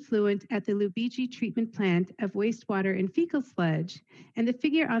compares influent at the Lubigi treatment plant of wastewater and fecal sludge, and the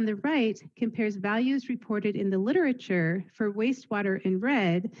figure on the right compares values reported in the literature for wastewater in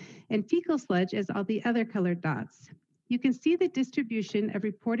red and fecal sludge as all the other colored dots. You can see the distribution of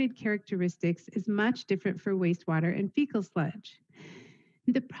reported characteristics is much different for wastewater and fecal sludge.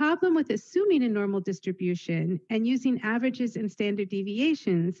 The problem with assuming a normal distribution and using averages and standard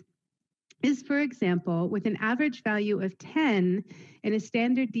deviations is, for example, with an average value of 10 and a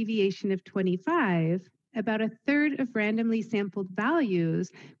standard deviation of 25, about a third of randomly sampled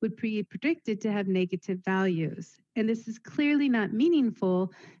values would be predicted to have negative values. And this is clearly not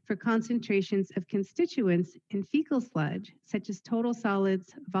meaningful for concentrations of constituents in fecal sludge, such as total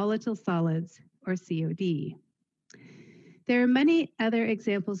solids, volatile solids, or COD. There are many other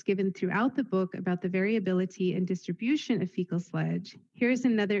examples given throughout the book about the variability and distribution of fecal sludge. Here's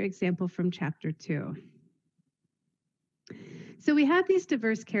another example from Chapter 2. So we have these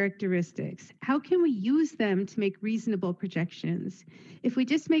diverse characteristics. How can we use them to make reasonable projections? If we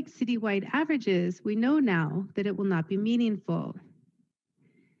just make citywide averages, we know now that it will not be meaningful.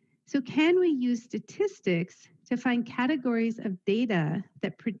 So can we use statistics to find categories of data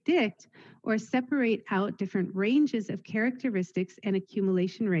that predict or separate out different ranges of characteristics and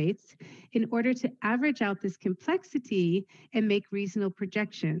accumulation rates in order to average out this complexity and make reasonable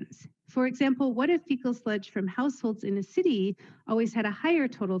projections? For example, what if fecal sludge from households in a city always had a higher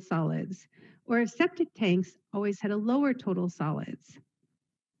total solids, or if septic tanks always had a lower total solids?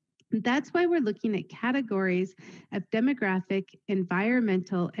 That's why we're looking at categories of demographic,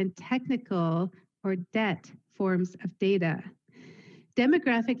 environmental, and technical, or DET, forms of data.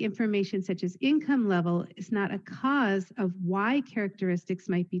 Demographic information such as income level is not a cause of why characteristics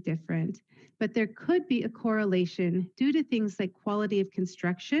might be different, but there could be a correlation due to things like quality of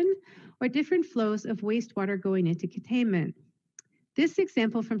construction or different flows of wastewater going into containment. This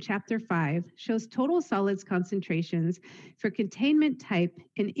example from Chapter 5 shows total solids concentrations for containment type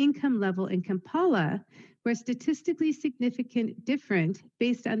and income level in Kampala, where statistically significant different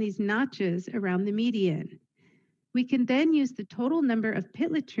based on these notches around the median. We can then use the total number of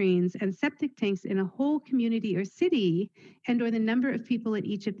pit latrines and septic tanks in a whole community or city, and/or the number of people at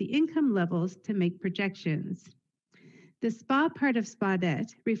each of the income levels to make projections. The SPA part of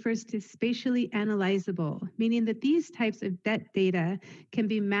SPA-DET refers to spatially analyzable, meaning that these types of DET data can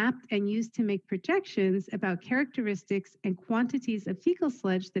be mapped and used to make projections about characteristics and quantities of fecal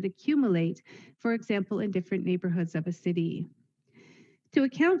sludge that accumulate, for example, in different neighborhoods of a city. To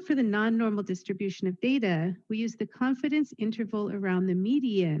account for the non-normal distribution of data, we use the confidence interval around the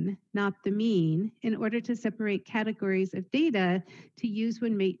median, not the mean, in order to separate categories of data to use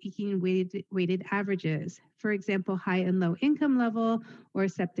when making weighted averages, for example, high and low income level, or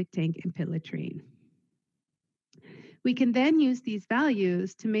septic tank and pit latrine. We can then use these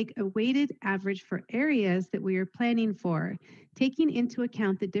values to make a weighted average for areas that we are planning for, taking into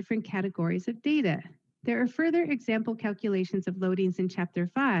account the different categories of data. There are further example calculations of loadings in Chapter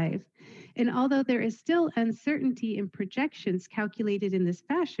 5, and although there is still uncertainty in projections calculated in this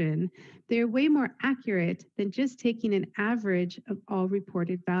fashion, they are way more accurate than just taking an average of all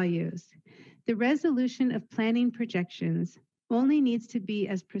reported values. The resolution of planning projections only needs to be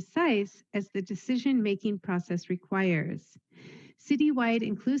as precise as the decision-making process requires. Citywide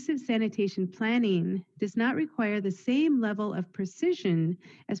inclusive sanitation planning does not require the same level of precision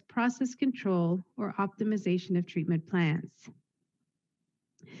as process control or optimization of treatment plants.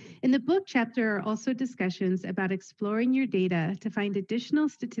 In the book chapter are also discussions about exploring your data to find additional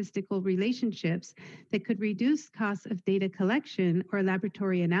statistical relationships that could reduce costs of data collection or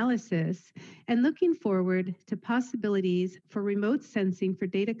laboratory analysis, and looking forward to possibilities for remote sensing for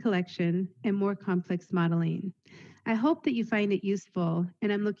data collection and more complex modeling. I hope that you find it useful,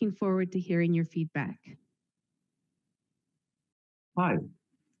 and I'm looking forward to hearing your feedback. Hi,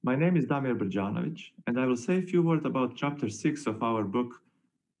 my name is Damir Brjanovic, and I will say a few words about Chapter 6 of our book,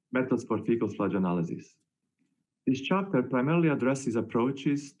 Methods for Fecal Sludge Analysis. This chapter primarily addresses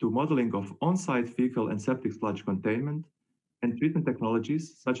approaches to modeling of on-site fecal and septic sludge containment and treatment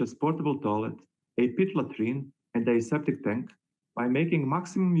technologies such as portable toilet, a pit latrine, and a septic tank by making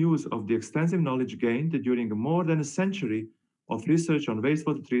maximum use of the extensive knowledge gained during more than a century of research on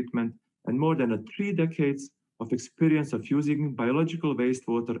wastewater treatment and more than 3 decades of experience of using biological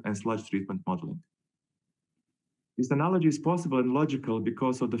wastewater and sludge treatment modeling. This analogy is possible and logical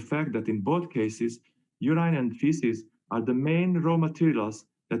because of the fact that in both cases, urine and feces are the main raw materials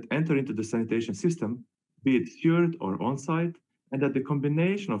that enter into the sanitation system, be it sewered or on-site, and that the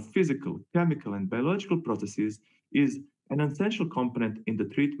combination of physical, chemical, and biological processes is an essential component in the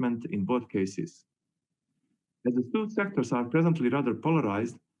treatment in both cases. As the two sectors are presently rather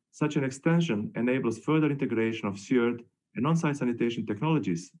polarized, such an extension enables further integration of sewered and on-site sanitation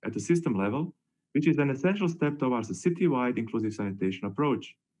technologies at the system level, which is an essential step towards a citywide inclusive sanitation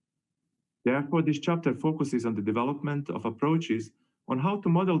approach. Therefore, this chapter focuses on the development of approaches on how to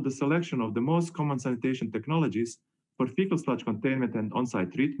model the selection of the most common sanitation technologies for fecal sludge containment and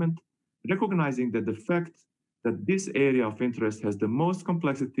on-site treatment, recognizing that the fact that this area of interest has the most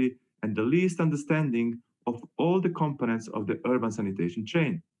complexity and the least understanding of all the components of the urban sanitation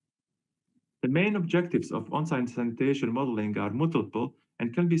chain. The main objectives of on-site sanitation modeling are multiple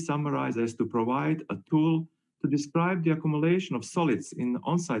and can be summarized as to provide a tool to describe the accumulation of solids in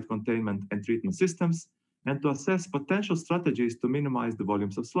on-site containment and treatment systems, and to assess potential strategies to minimize the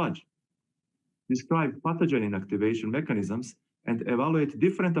volumes of sludge, describe pathogen inactivation mechanisms, and evaluate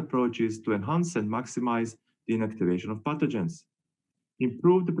different approaches to enhance and maximize the inactivation of pathogens,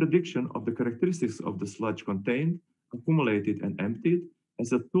 improve the prediction of the characteristics of the sludge contained, accumulated, and emptied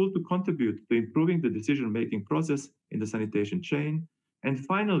as a tool to contribute to improving the decision-making process in the sanitation chain, and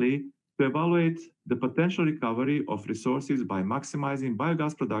finally, to evaluate the potential recovery of resources by maximizing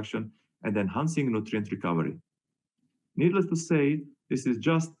biogas production and enhancing nutrient recovery. Needless to say, this is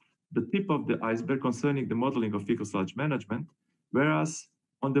just the tip of the iceberg concerning the modeling of fecal sludge management, whereas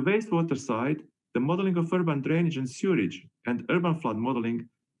on the wastewater side, the modeling of urban drainage and sewerage and urban flood modeling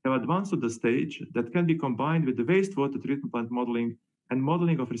have advanced to the stage that can be combined with the wastewater treatment plant modeling and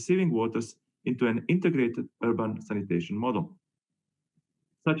modeling of receiving waters into an integrated urban sanitation model.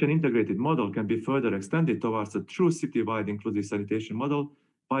 Such an integrated model can be further extended towards a true citywide inclusive sanitation model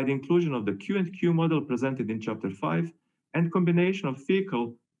by the inclusion of the Q&Q model presented in Chapter 5 and combination of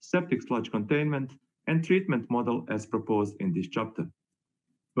fecal, septic sludge containment and treatment model as proposed in this chapter.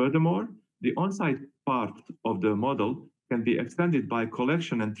 Furthermore, the on-site part of the model can be extended by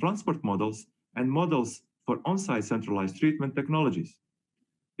collection and transport models and models for on-site centralized treatment technologies.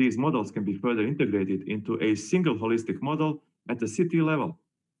 These models can be further integrated into a single holistic model at the city level.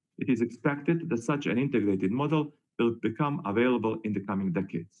 It is expected that such an integrated model will become available in the coming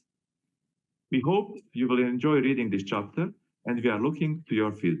decades. We hope you will enjoy reading this chapter, and we are looking to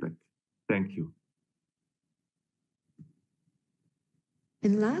your feedback. Thank you.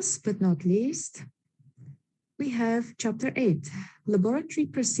 And last but not least, we have Chapter 8, Laboratory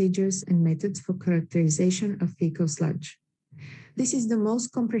Procedures and Methods for Characterization of Fecal Sludge. This is the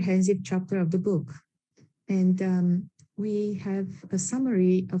most comprehensive chapter of the book, and we have a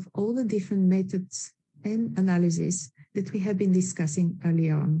summary of all the different methods and analysis that we have been discussing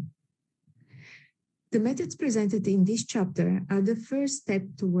earlier on. The methods presented in this chapter are the first step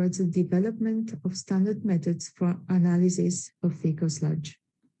towards the development of standard methods for analysis of fecal sludge.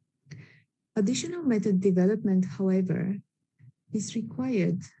 Additional method development, however, is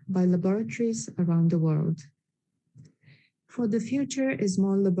required by laboratories around the world. For the future, as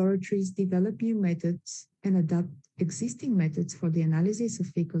more laboratories develop new methods and adopt existing methods for the analysis of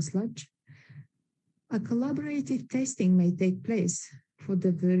fecal sludge, a collaborative testing may take place for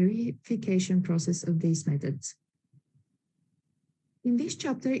the verification process of these methods. In this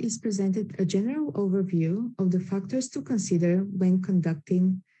chapter is presented a general overview of the factors to consider when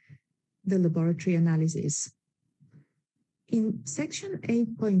conducting the laboratory analysis. In section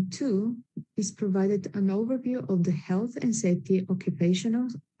 8.2 is provided an overview of the health and safety occupational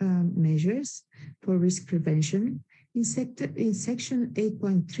measures for risk prevention. In section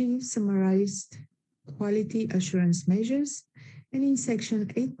 8.3 summarized quality assurance measures, and in section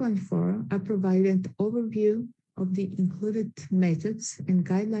 8.4 are provided overview of the included methods and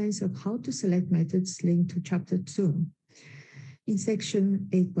guidelines of how to select methods linked to chapter 2. In section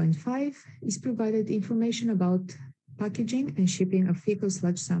 8.5 is provided information about packaging and shipping of fecal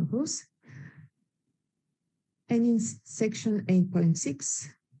sludge samples. And in section 8.6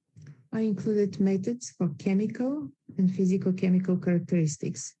 are included methods for chemical and physicochemical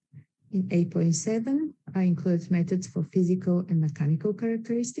characteristics. In 8.7 are included methods for physical and mechanical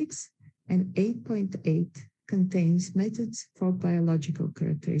characteristics, and 8.8 contains methods for biological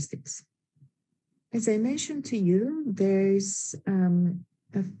characteristics. As I mentioned to you, there is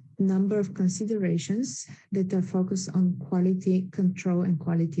a number of considerations that are focused on quality control and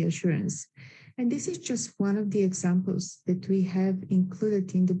quality assurance. And this is just one of the examples that we have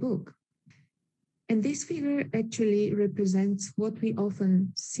included in the book. And this figure actually represents what we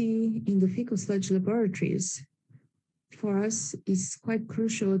often see in the fecal sludge laboratories. For us, it's quite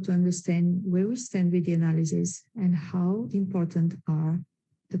crucial to understand where we stand with the analysis and how important are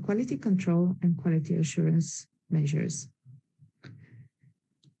the quality control and quality assurance measures.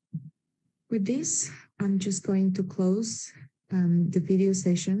 With this, I'm just going to close the video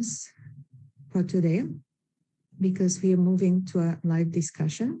sessions for today because we are moving to a live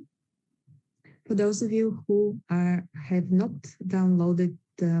discussion. For those of you who have not downloaded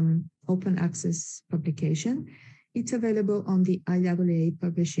the open access publication, it's available on the IAA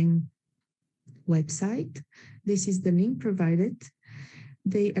Publishing website. This is the link provided.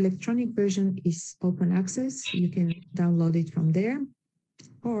 The electronic version is open access. You can download it from there,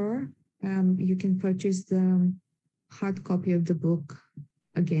 or you can purchase the hard copy of the book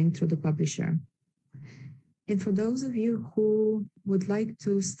again through the publisher. And for those of you who would like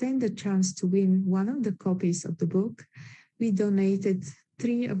to stand a chance to win one of the copies of the book, we donated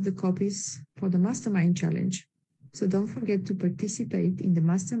 3 of the copies for the Mastermind Challenge. So don't forget to participate in the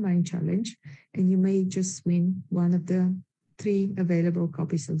Mastermind Challenge, and you may just win one of the 3 available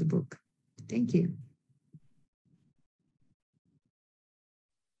copies of the book. Thank you.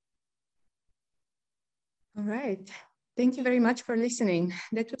 All right. Thank you very much for listening.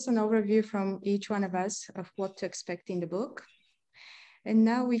 That was an overview from each one of us of what to expect in the book. And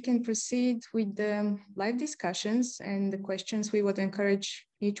now we can proceed with the live discussions and the questions. We would encourage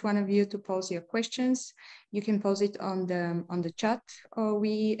each one of you to pose your questions. You can pose it on the chat, or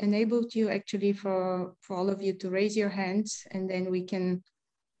we enabled you actually for all of you to raise your hands, and then you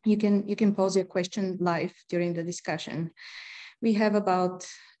can pose your question live during the discussion. We have about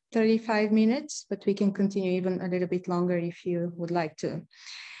 35 minutes, but we can continue even a little bit longer if you would like to.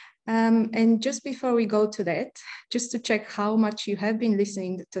 And just before we go to that, just to check how much you have been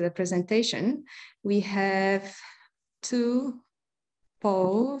listening to the presentation, we have 2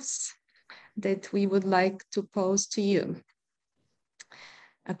 polls that we would like to pose to you.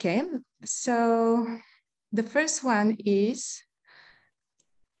 Okay, so the first one is,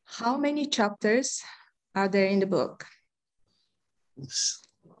 how many chapters are there in the book?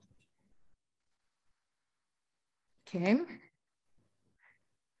 Okay.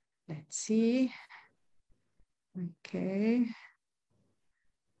 Let's see. Okay.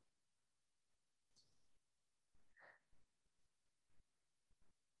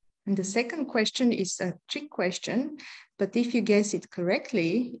 And the second question is a trick question, but if you guess it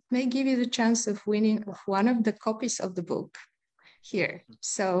correctly, it may give you the chance of winning one of the copies of the book here.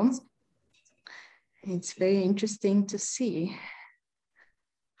 So it's very interesting to see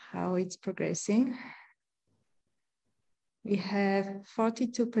how it's progressing. We have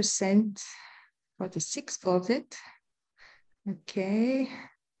 42%, 46 voted. Okay.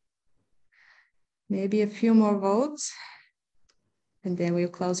 Maybe a few more votes, and then we'll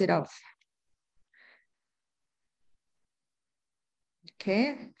close it off.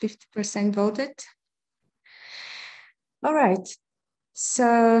 Okay, 50% voted. All right.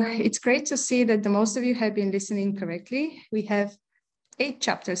 So it's great to see that the most of you have been listening correctly. We have 8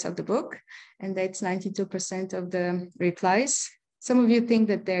 chapters of the book, and that's 92% of the replies. Some of you think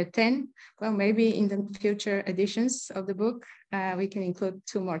that there are 10. Well, maybe in the future editions of the book, we can include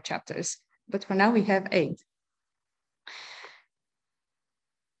 2 more chapters. But for now, we have 8.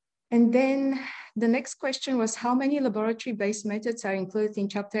 And then the next question was, how many laboratory-based methods are included in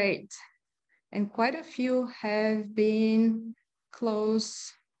chapter 8? And quite a few have been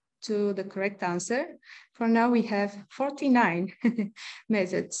close to the correct answer. For now, we have 49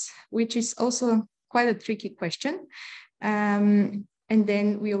 methods, which is also quite a tricky question. And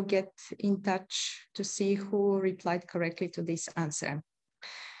then we'll get in touch to see who replied correctly to this answer.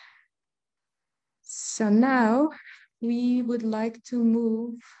 So now we would like to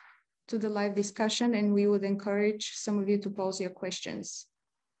move to the live discussion, and we would encourage some of you to pose your questions.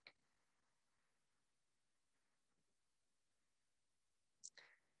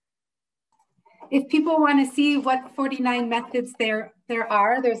 If people want to see what 49 methods there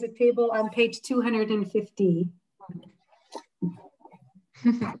are, there's a table on page 250.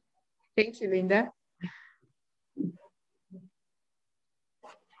 Thank you, Linda.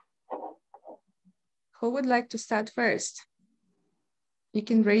 Who would like to start first? You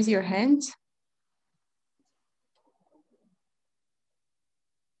can raise your hand.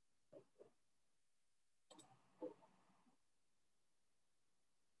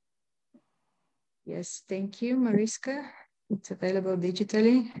 Yes, thank you, Mariska. It's available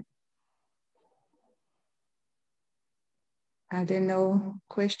digitally. Are there no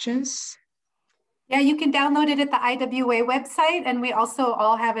questions? Yeah, you can download it at the IWA website, and we also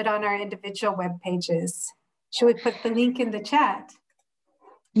all have it on our individual web pages. Should we put the link in the chat?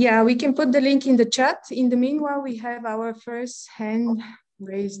 Yeah, we can put the link in the chat. In the meanwhile, we have our first hand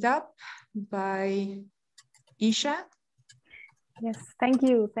raised up by Isha. Yes, thank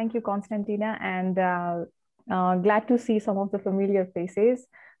you. Thank you, Konstantina. And glad to see some of the familiar faces.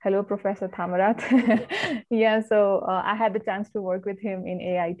 Hello, Professor Thamarat. Yeah, so I had the chance to work with him in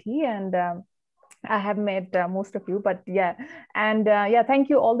AIT, and I have met most of you, but yeah. And yeah, thank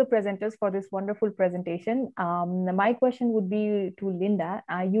you all the presenters for this wonderful presentation. My question would be to Linda.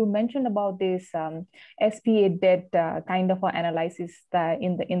 You mentioned about this SPA debt kind of analysis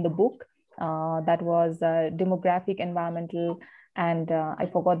in the book that was demographic, environmental, and I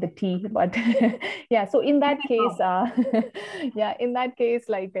forgot the T, but yeah. So in that case, yeah, in that case,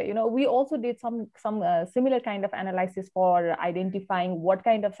 like we also did some similar kind of analysis for identifying what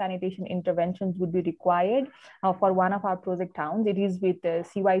kind of sanitation interventions would be required for one of our project towns. It is with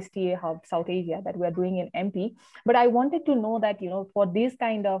CYSTA Hub South Asia that we are doing in MP. But I wanted to know that for this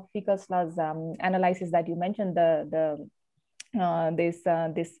kind of fecal sludge analysis that you mentioned,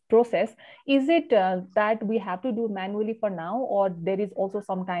 this process, is it that we have to do manually for now, or there is also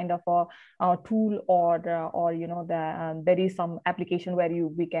some kind of a tool or there is some application where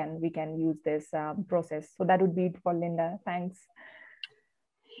we can use this process? So that would be it for Linda. Thanks.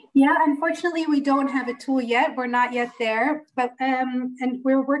 Yeah, unfortunately, we don't have a tool yet. We're not yet there, but and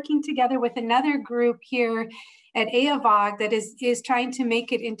we're working together with another group here at AOVOG that is trying to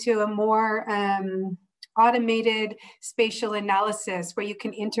make it into a more automated spatial analysis where you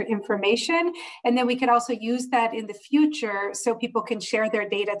can enter information, and then we could also use that in the future so people can share their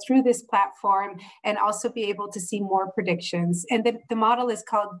data through this platform and also be able to see more predictions. And the model is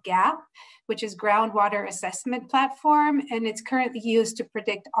called GAP, which is Groundwater Assessment Platform, and it's currently used to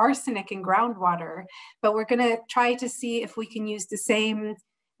predict arsenic in groundwater. But we're going to try to see if we can use the same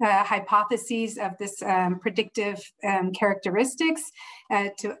hypotheses of this predictive characteristics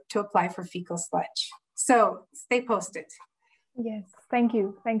to apply for fecal sludge. So stay posted. Yes, thank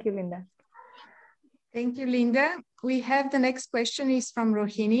you. Thank you, Linda. Thank you, Linda. We have the next question is from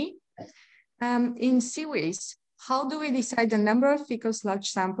Rohini. In seaways, how do we decide the number of fecal sludge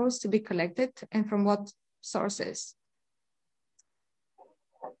samples to be collected and from what sources?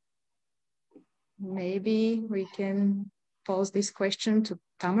 Maybe we can pose this question to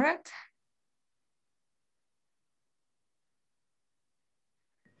Thamarat.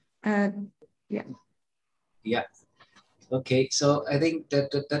 Yeah. Yeah. Okay. So I think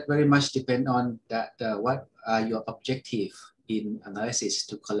that very much depends on that. What are your objective in analysis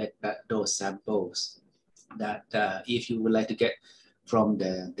to collect those samples? That if you would like to get from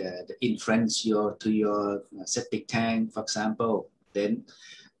the inference to your septic tank, for example, then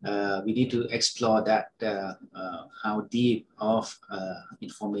we need to explore that how deep of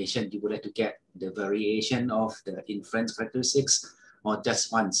information you would like to get, the variation of the inference characteristics, or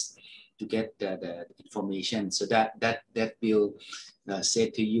just once to get the information. So that will say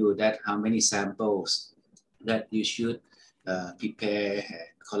to you that how many samples that you should prepare,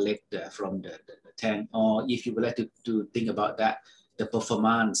 collect from the tank. Or if you would like to think about that, the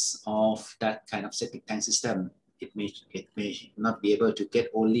performance of that kind of septic tank system, it may not be able to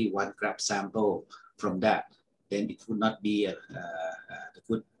get only 1 gram sample from that. Then it would not be a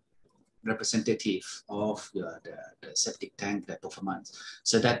good representative of the septic tank, the performance.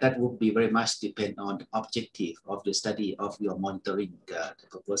 So that would be very much depend on the objective of the study of your monitoring the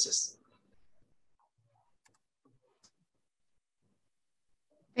purposes.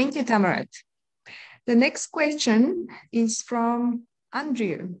 Thank you, Thamarat. The next question is from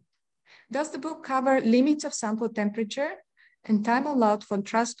Andrew. Does the book cover limits of sample temperature and time allowed for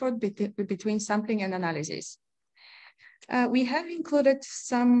transport between sampling and analysis? We have included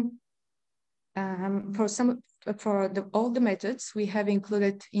some, for all the methods, we have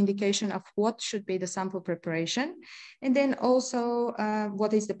included indication of what should be the sample preparation, and then also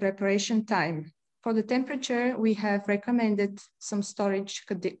what is the preparation time. For the temperature, we have recommended some storage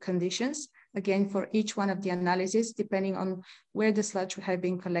conditions, again, for each one of the analyses, depending on where the sludge have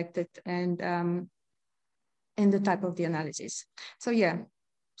been collected and the type of the analysis. So yeah,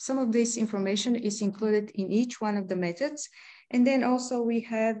 some of this information is included in each one of the methods. And then also we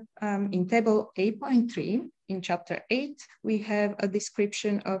have in table 8.3, in chapter 8, we have a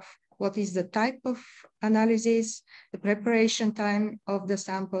description of what is the type of analysis, the preparation time of the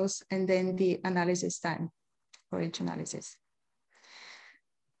samples, and then the analysis time for each analysis.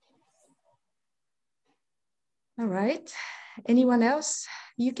 All right, anyone else?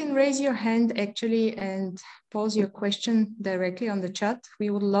 You can raise your hand actually and pose your question directly on the chat. We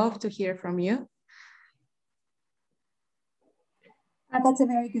would love to hear from you. That's a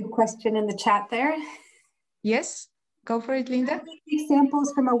very good question in the chat there. Yes, go for it, Linda. Take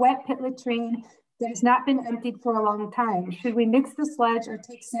samples from a wet pit latrine that has not been emptied for a long time. Should we mix the sludge or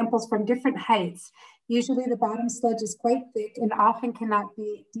take samples from different heights? Usually the bottom sludge is quite thick and often cannot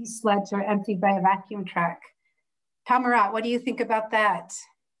be desludged or emptied by a vacuum truck. Tamarat, what do you think about that?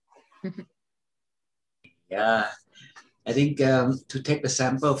 Yeah, I think to take the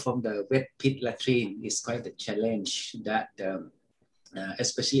sample from the wet pit latrine is quite a challenge, that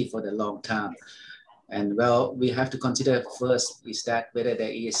especially for the long term. And well, we have to consider first is that whether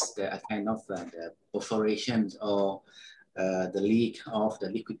there is a kind of the perforation or the leak of the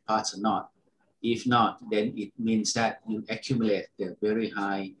liquid parts or not. If not, then it means that you accumulate the very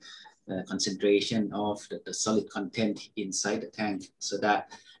high concentration of the solid content inside the tank, so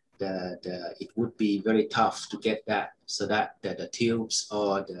that it would be very tough to get that, so that the tubes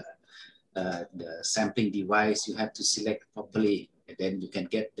or the sampling device you have to select properly, and then you can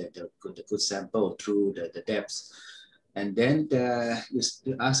get the good sample through the depths. And then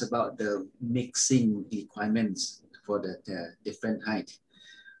you ask about the mixing requirements for the different height.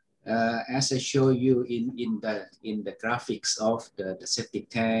 As I show you in the graphics of the septic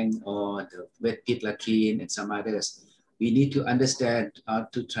tank or the wet pit latrine and some others, we need to understand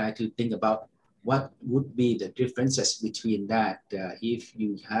to try to think about what would be the differences between that if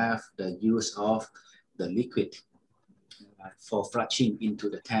you have the use of the liquid for flushing into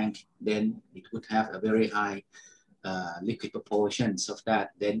the tank, then it would have a very high liquid proportions of that.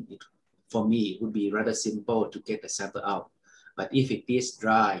 Then for me, it would be rather simple to get the sample out. But if it is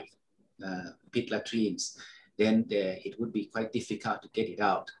dry pit latrines, then it would be quite difficult to get it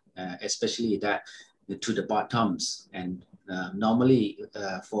out, especially that to the bottoms. And normally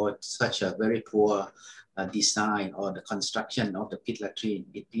for such a very poor design or the construction of the pit latrine,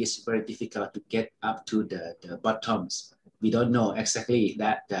 it is very difficult to get up to the bottoms. We don't know exactly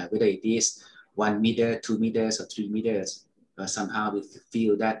that whether it is 1 meter, 2 meters, or 3 meters. Somehow we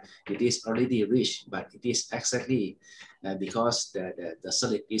feel that it is already reached, but it is exactly because the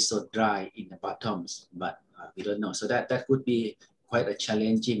solid is so dry in the bottoms, but we don't know. So that could be quite a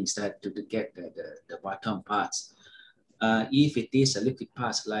challenging step to get the bottom parts. If it is a liquid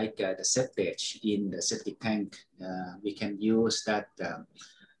parts like the septage in the septic tank, we can use that the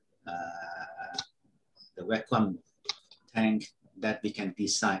vacuum tank that we can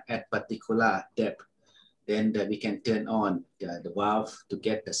design at particular depth. Then we can turn on the valve to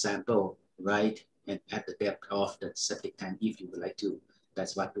get the sample right and at the depth of the septic tank if you would like to.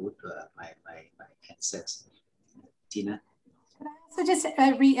 That's what would my answer. Tina? Can I also just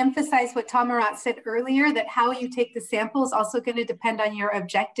re-emphasize what Tamarat said earlier, that how you take the sample is also going to depend on your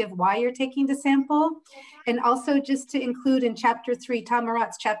objective, why you're taking the sample. And also just to include in chapter 3,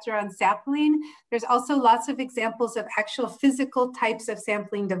 Tamarat's chapter on sampling, there's also lots of examples of actual physical types of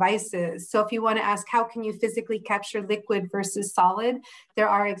sampling devices. So if you want to ask, how can you physically capture liquid versus solid, there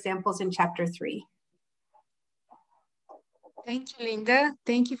are examples in chapter 3. Thank you, Linda.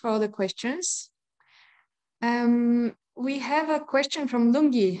 Thank you for all the questions. We have a question from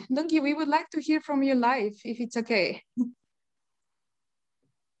Lungi. Lungi, we would like to hear from you live, if it's okay.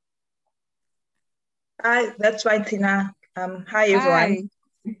 Hi, that's fine, Tina. Hi, everyone.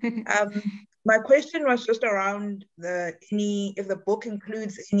 Hi. My question was just around if the book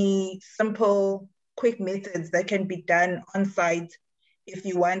includes any simple, quick methods that can be done on site if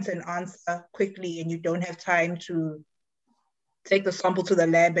you want an answer quickly and you don't have time to take the sample to the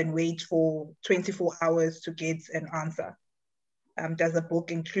lab and wait for 24 hours to get an answer. Does the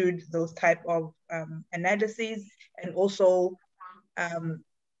book include those type of analyses? And also,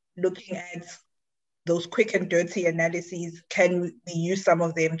 looking at those quick and dirty analyses, can we use some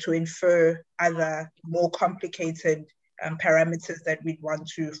of them to infer other more complicated parameters that we'd want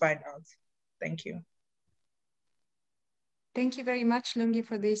to find out? Thank you. Thank you very much, Lungi,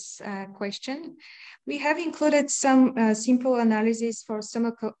 for this question. We have included some simple analysis for some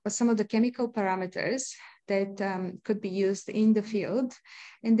of the chemical parameters that could be used in the field,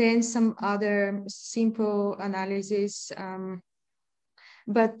 and then some other simple analysis.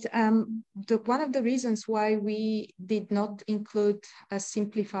 But one of the reasons why we did not include a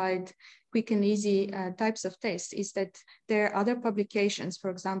simplified, quick and easy types of tests is that there are other publications, for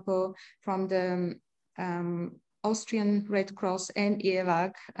example, from the Austrian Red Cross and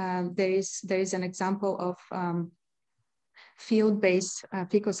EAVAG. There is an example of field-based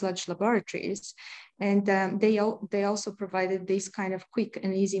fecal sludge laboratories, and they also provided this kind of quick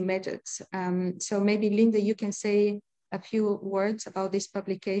and easy methods. So maybe Linda, you can say a few words about this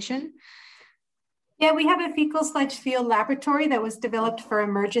publication. Yeah, we have a fecal sludge field laboratory that was developed for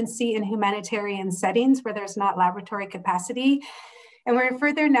emergency and humanitarian settings where there's not laboratory capacity. And we're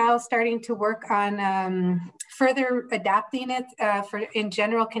further now starting to work on further adapting it for in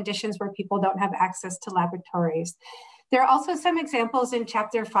general conditions where people don't have access to laboratories. There are also some examples in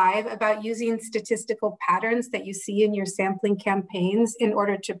chapter 5 about using statistical patterns that you see in your sampling campaigns in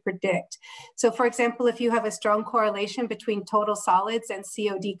order to predict. So for example, if you have a strong correlation between total solids and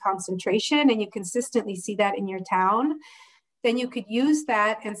COD concentration, and you consistently see that in your town, then you could use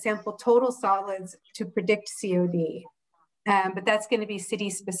that and sample total solids to predict COD. But that's going to be city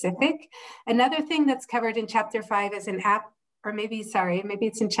specific. Another thing that's covered in chapter 5 is an app, or maybe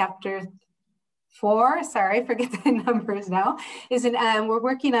it's in chapter 4, sorry, forget the numbers now, we're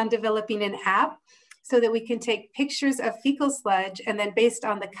working on developing an app so that we can take pictures of fecal sludge and then based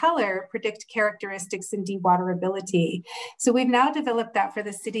on the color, predict characteristics and dewaterability. So we've now developed that for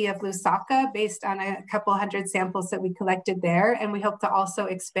the city of Lusaka based on a couple hundred samples that we collected there. And we hope to also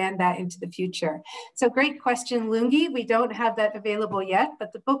expand that into the future. So great question, Lungi. We don't have that available yet,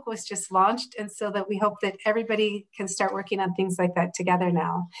 but the book was just launched. And so that we hope that everybody can start working on things like that together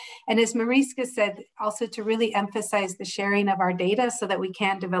now. And as Mariska said, also to really emphasize the sharing of our data so that we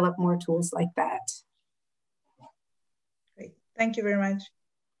can develop more tools like that. Thank you very much.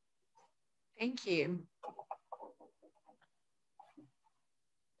 Thank you.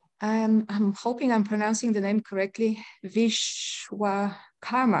 I'm hoping I'm pronouncing the name correctly,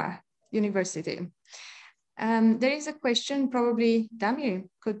 Vishwakarma University. There is a question, probably Damir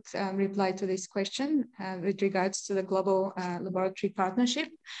could reply to this question with regards to the global laboratory partnership.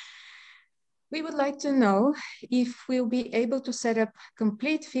 We would like to know if we'll be able to set up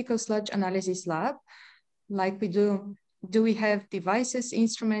complete fecal sludge analysis lab like we do. Do we have devices,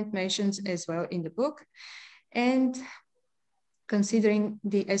 instrument mentions as well in the book? And considering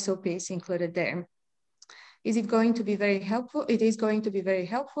the SOPs included there, is it going to be very helpful? It is going to be very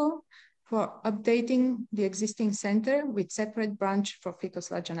helpful for updating the existing center with separate branch for fecal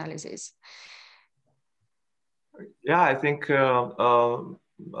sludge analysis. Yeah, I think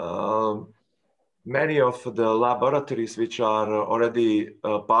many of the laboratories which are already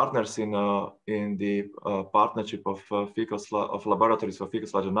partners in the partnership of laboratories for fecal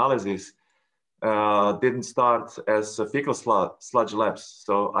sludge analysis didn't start as fecal sludge labs.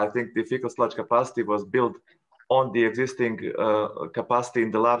 So I think the fecal sludge capacity was built on the existing capacity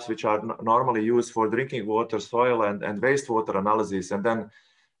in the labs which are normally used for drinking water, soil and wastewater analysis. And then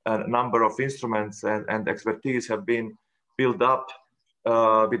a number of instruments and expertise have been built up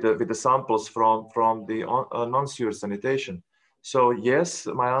with the samples from the non-sewer sanitation. So yes,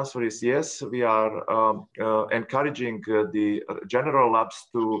 my answer is yes. We are encouraging the general labs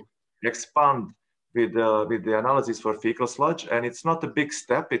to expand with the analysis for fecal sludge, and it's not a big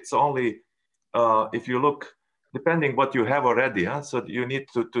step. It's only if you look, depending what you have already. So you need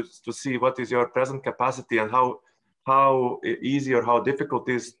to see what is your present capacity and how easy or how difficult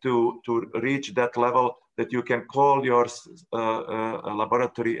it is to reach that level that you can call your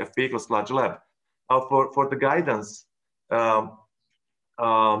laboratory a fecal sludge lab. For the guidance,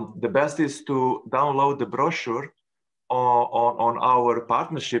 the best is to download the brochure on our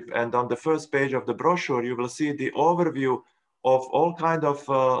partnership. And on the first page of the brochure, you will see the overview of all kind of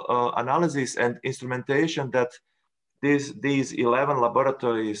analysis and instrumentation that these 11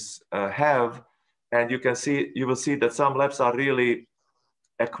 laboratories have. And you will see that some labs are really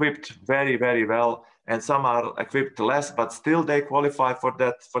equipped very, very well, and some are equipped less, but still they qualify for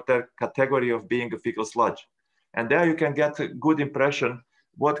their category of being a fecal sludge. And there you can get a good impression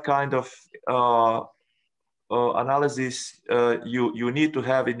what kind of analysis you need to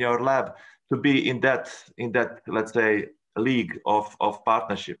have in your lab to be in that, let's say, league of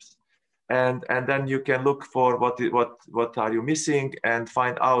partnerships. And then you can look for what are you missing and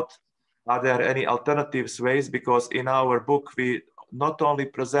find out, are there any alternatives ways? Because in our book, we not only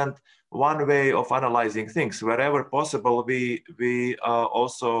present one way of analyzing things, wherever possible, we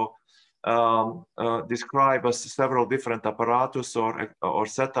also describe several different apparatus or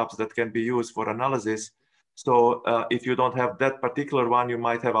setups that can be used for analysis. So if you don't have that particular one, you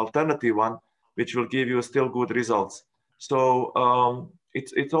might have alternative one, which will give you still good results. So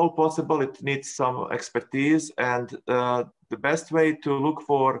it's all possible. It needs some expertise, and the best way to look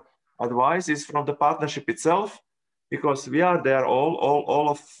for advice is from the partnership itself, because we are there, all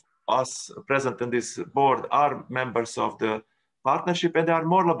of us present in this board are members of the partnership, and there are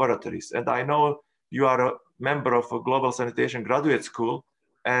more laboratories. And I know you are a member of a Global Sanitation Graduate School,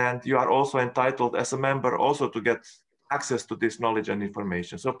 and you are also entitled as a member also to get access to this knowledge and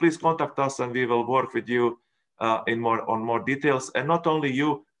information. So please contact us and we will work with you on more details. And not only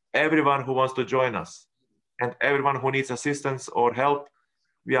you, everyone who wants to join us and everyone who needs assistance or help,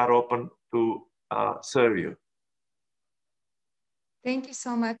 we are open to serve you. Thank you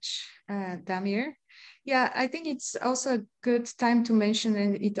so much, Damir. Yeah, I think it's also a good time to mention,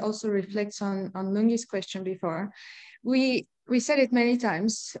 and it also reflects on Lungi's question before. We said it many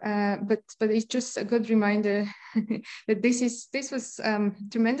times, but it's just a good reminder that this was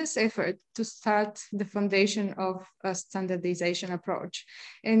tremendous effort to start the foundation of a standardization approach.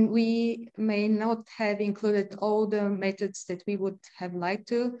 And we may not have included all the methods that we would have liked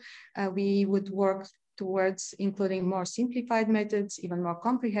to. We would work towards including more simplified methods, even more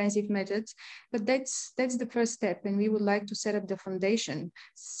comprehensive methods, but that's the first step, and we would like to set up the foundation,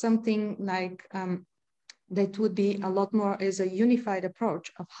 something like that would be a lot more as a unified approach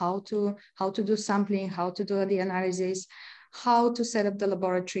of how to do sampling, how to do the analysis, how to set up the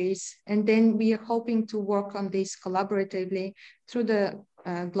laboratories, and then we are hoping to work on this collaboratively through the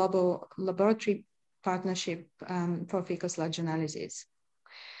Global Laboratory Partnership for Faecal Sludge Analysis.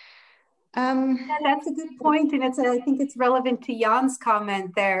 Yeah, that's a good point, and I think it's relevant to Jan's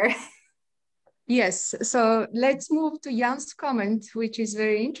comment there. Yes, so let's move to Jan's comment, which is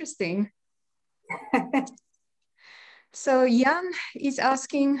very interesting. So Jan is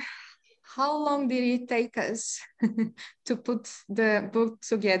asking, how long did it take us to put the book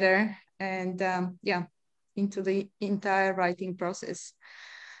together and yeah, into the entire writing process?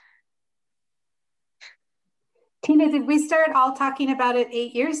 Tina, did we start all talking about it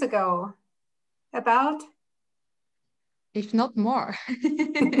 8 years ago? About? If not more.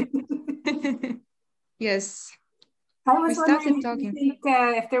 Yes. I was wondering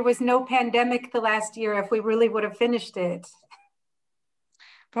if there was no pandemic the last year, if we really would have finished it.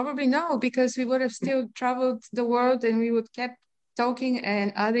 Probably no, because we would have still traveled the world and we would kept talking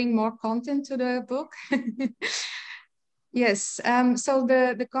and adding more content to the book. Yes, so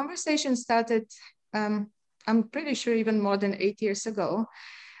the conversation started, I'm pretty sure even more than 8 years ago.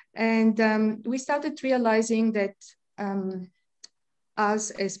 And we started realizing that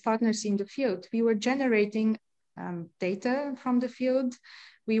us as partners in the field, we were generating data from the field.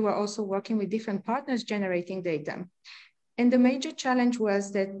 We were also working with different partners generating data. And the major challenge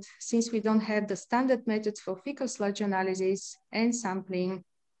was that since we don't have the standard methods for fecal sludge analysis and sampling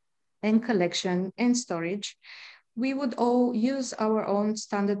and collection and storage, we would all use our own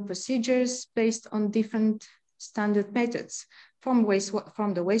standard procedures based on different standard methods from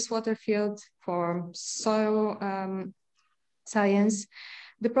the wastewater field, from soil science.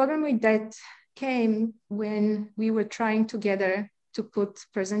 The problem with that came when we were trying together to put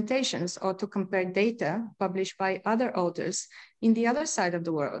presentations or to compare data published by other authors in the other side of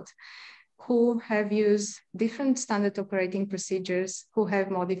the world who have used different standard operating procedures, who have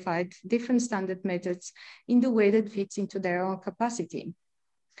modified different standard methods in the way that fits into their own capacity.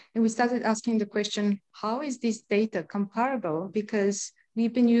 And we started asking the question, how is this data comparable? Because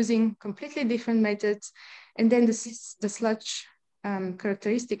we've been using completely different methods, and then the sludge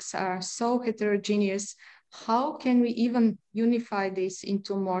characteristics are so heterogeneous. How can we even unify this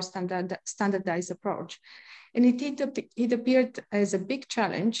into a more standardized approach? And it appeared as a big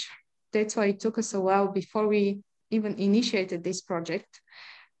challenge. That's why it took us a while before we even initiated this project.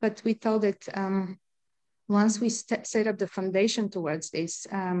 But we thought that once we set up the foundation towards this,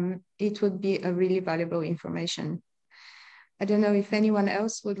 it would be a really valuable information. I don't know if anyone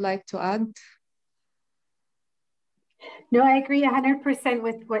else would like to add. No, I agree 100%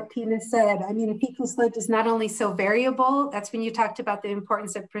 with what Tina said. I mean, a fecal sludge is not only so variable, that's when you talked about the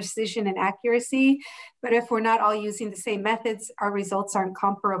importance of precision and accuracy, but if we're not all using the same methods, our results aren't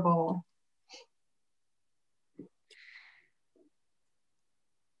comparable.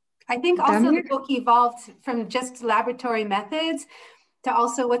 I think also the book evolved from just laboratory methods to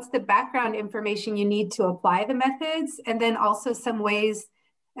also what's the background information you need to apply the methods, and then also some ways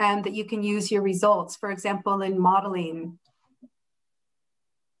that you can use your results, for example, in modeling.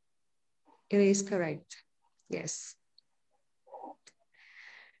 It is correct. Yes.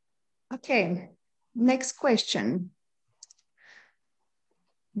 Okay, next question.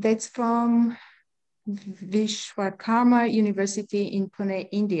 That's from Vishwakarma University in Pune,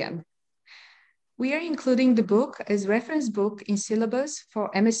 India. We are including the book as reference book in syllabus for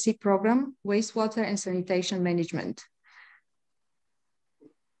MSc program, wastewater and sanitation management.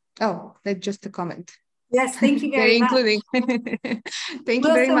 Oh, that's just a comment. Yes, thank you very much. Thank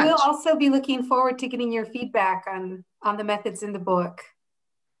you very much. We'll also be looking forward to getting your feedback on the methods in the book.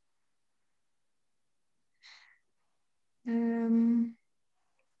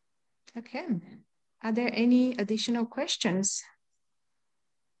 Okay. Are there any additional questions?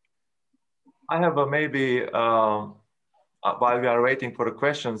 I have maybe, while we are waiting for the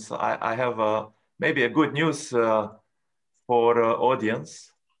questions, I have maybe a good news for the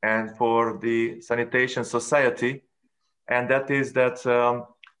audience and for the Sanitation Society. And that is that,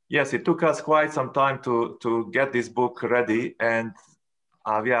 yes, it took us quite some time to get this book ready, and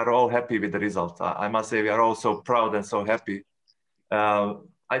we are all happy with the result. I must say we are all so proud and so happy.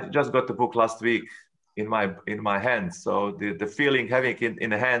 I just got the book last week in my hands, so the feeling having it in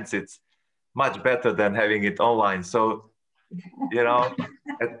the hands, it's much better than having it online. So, you know,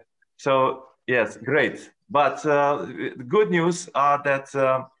 so yes, great. But the good news are that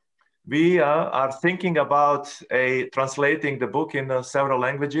we are thinking about translating the book in several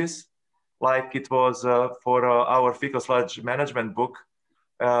languages, like it was for our fecal sludge management book.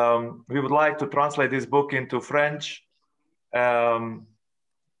 We would like to translate this book into French,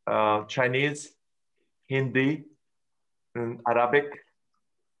 Chinese, Hindi, Arabic,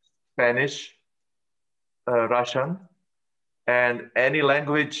 Spanish, Russian, and any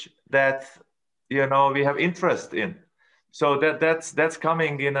language that we have interest in. So that's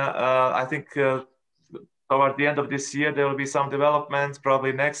coming in. I think toward the end of this year there will be some developments,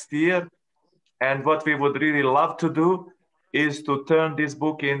 probably next year. And what we would really love to do is to turn this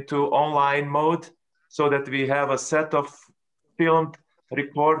book into online mode, so that we have a set of filmed,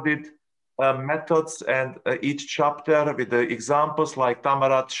 recorded methods, and each chapter with the examples like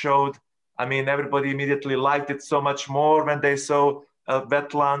Tamarat showed. I mean, everybody immediately liked it so much more when they saw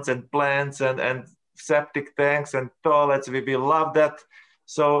wetlands and plants and septic tanks and toilets. We love that.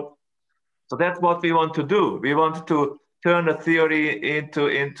 So that's what we want to do. We want to turn the theory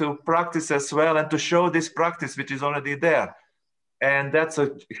into practice as well, and to show this practice which is already there. And that's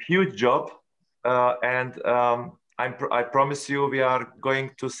a huge job. I promise you we are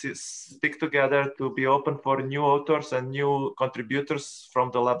going to stick together to be open for new authors and new contributors from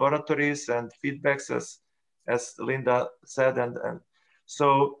the laboratories and feedbacks, as Linda said. And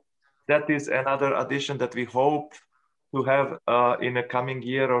so that is another addition that we hope to have in a coming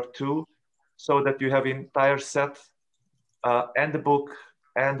year or two, so that you have entire set and the book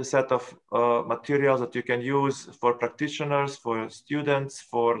and the set of materials that you can use for practitioners, for students,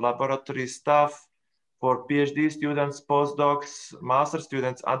 for laboratory staff, for PhD students, postdocs, master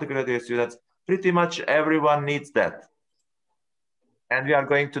students, undergraduate students. Pretty much everyone needs that. And we are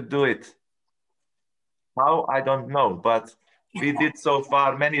going to do it. How? I don't know, but we did so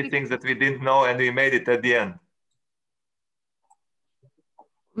far many things that we didn't know, and we made it at the end.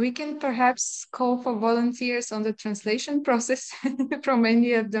 We can perhaps call for volunteers on the translation process from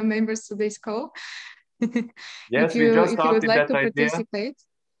any of the members to this call. Yes, we just started like that to idea. Participate.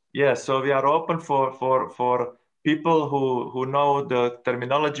 Yes, so we are open for people who know the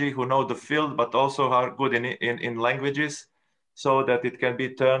terminology, who know the field, but also are good in languages, so that it can be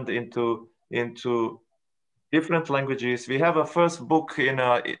turned into different languages. We have a first book in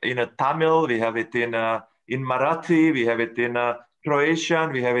a Tamil, we have it in Marathi, we have it in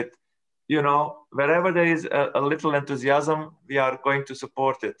Croatian, we have it, wherever there is a little enthusiasm, we are going to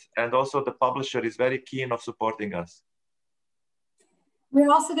support it. And also the publisher is very keen of supporting us. We're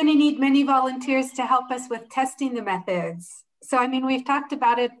also going to need many volunteers to help us with testing the methods. So, I mean, we've talked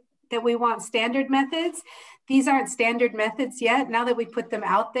about it, that we want standard methods. These aren't standard methods yet. Now that we put them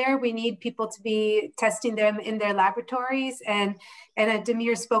out there, we need people to be testing them in their laboratories. And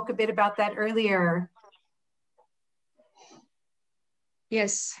Damir spoke a bit about that earlier.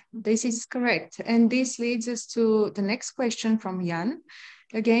 Yes, this is correct. And this leads us to the next question from Jan.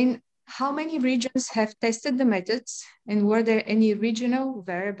 Again, how many regions have tested the methods, and were there any regional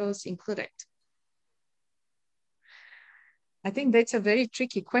variables included? I think that's a very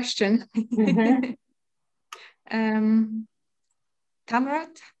tricky question. Mm-hmm.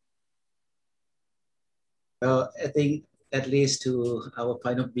 Tamarat? Well, I think at least to our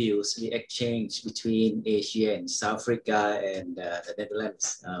point of views, we exchange between Asia and South Africa and the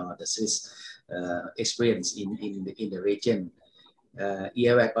Netherlands, the Swiss experience in the region.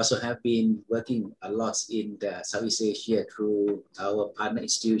 EAVAC also have been working a lot in the Southeast Asia through our partner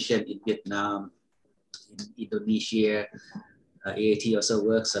institution in Vietnam, in Indonesia. AAT also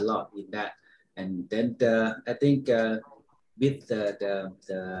works a lot in that. And then I think with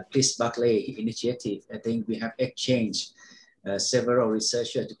the Chris Buckley initiative, I think we have exchanged several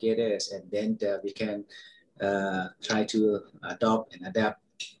researchers together, and then we can try to adopt and adapt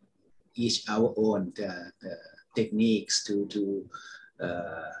each our own techniques to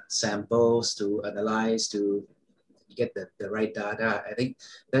samples, to analyze, to get the right data. I think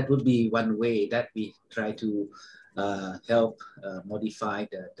that would be one way that we try to help modify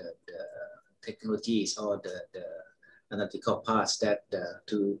the technologies or the analytical parts that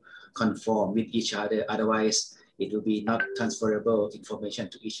to conform with each other. Otherwise, it will be not transferable information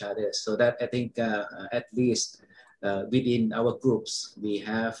to each other. So that I think at least within our groups, we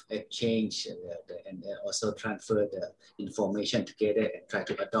have exchanged and also transfer the information together and try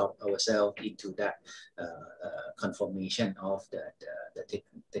to adopt ourselves into that conformation of the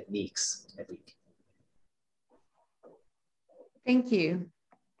techniques, I think. Thank you.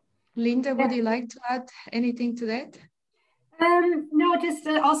 Linda, would you like to add anything to that? No, just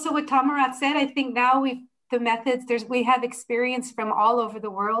also what Tamarat said. I think now the methods, we have experience from all over the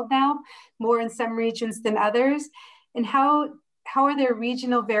world now, more in some regions than others. And how are there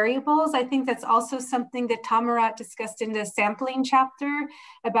regional variables? I think that's also something that Tamarat discussed in the sampling chapter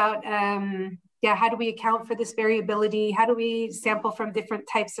about, how do we account for this variability? How do we sample from different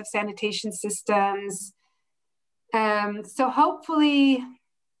types of sanitation systems? So hopefully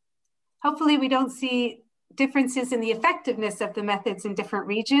we don't see differences in the effectiveness of the methods in different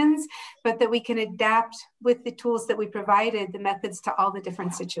regions, but that we can adapt with the tools that we provided, the methods to all the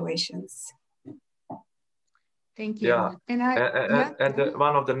different situations. Thank you. Yeah, and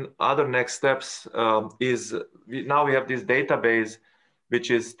one of the other next steps is now we have this database,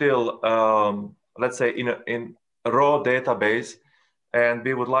 which is still, let's say, in a raw database, and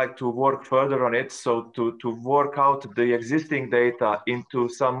we would like to work further on it. So to work out the existing data into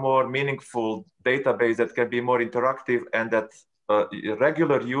some more meaningful database that can be more interactive and that a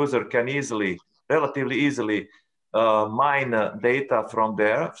regular user can relatively easily mine data from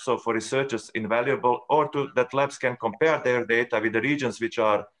there. So for researchers, invaluable, or that labs can compare their data with the regions which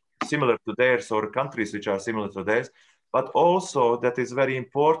are similar to theirs or countries which are similar to theirs. But also that is very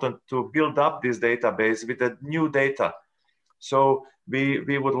important to build up this database with the new data. So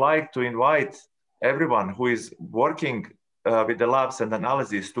we would like to invite everyone who is working with the labs and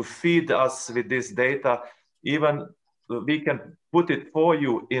analysis to feed us with this data. Even we can put it for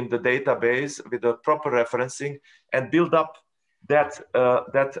you in the database with the proper referencing and build up that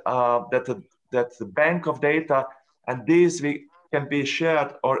bank of data. And these can be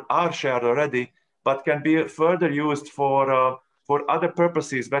shared or are shared already, but can be further used for other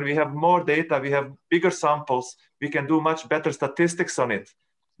purposes. When we have more data, we have bigger samples, we can do much better statistics on it.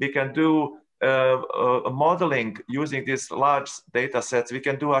 We can do modeling using these large data sets. We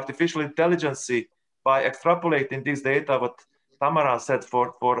can do artificial intelligence by extrapolating this data, what Tamara said,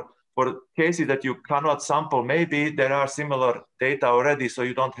 for cases that you cannot sample. Maybe there are similar data already, so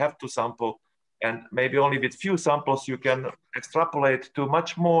you don't have to sample. And maybe only with few samples, you can extrapolate to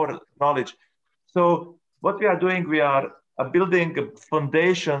much more knowledge. So what we are doing, we are building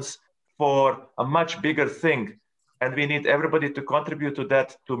foundations for a much bigger thing. And we need everybody to contribute to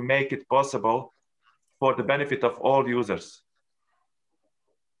that to make it possible for the benefit of all users.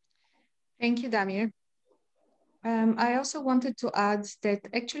 Thank you, Damir. I also wanted to add that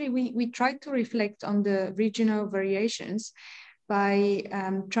actually we tried to reflect on the regional variations by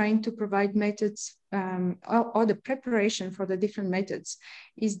trying to provide methods or the preparation for the different methods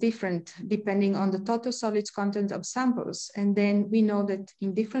is different depending on the total solids content of samples. And then we know that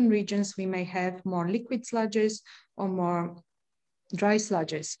in different regions, we may have more liquid sludges or more dry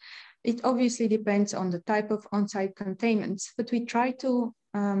sludges. It obviously depends on the type of on-site containments, but we try to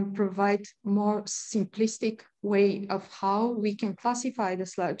provide more simplistic way of how we can classify the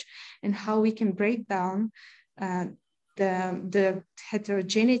sludge and how we can break down the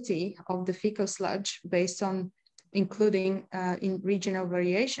heterogeneity of the fecal sludge based on including in regional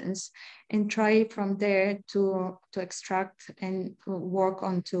variations, and try from there to extract and work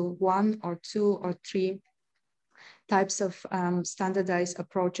onto 1 or 2 or 3 types of standardized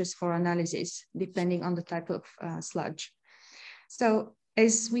approaches for analysis, depending on the type of sludge. So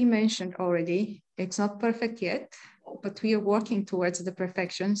as we mentioned already, It's not perfect yet, but we are working towards the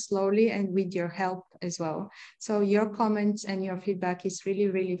perfection slowly and with your help as well. So your comments and your feedback is really,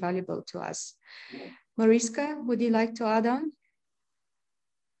 really valuable to us. Mariska, would you like to add on?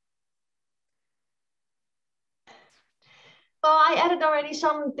 Well, I added already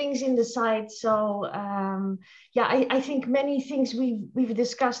some things in the site. So yeah, I think many things we've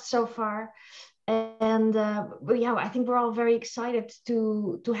discussed so far. And yeah, I think we're all very excited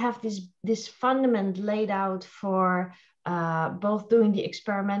to have this fundament laid out for both doing the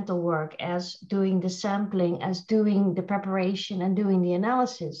experimental work, as doing the sampling, as doing the preparation and doing the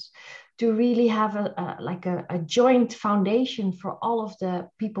analysis, to really have a joint foundation for all of the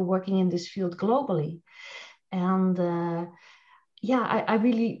people working in this field globally. And yeah, I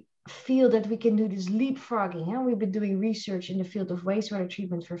really feel that we can do this leapfrogging. Yeah? We've been doing research in the field of wastewater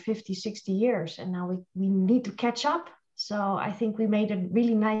treatment for 50, 60 years, and now we need to catch up. So I think we made a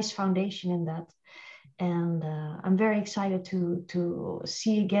really nice foundation in that. And I'm very excited to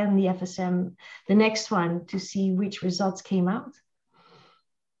see again the FSM, the next one, to see which results came out.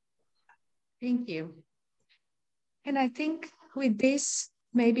 Thank you. And I think with this,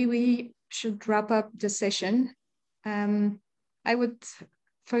 maybe we should wrap up the session. I would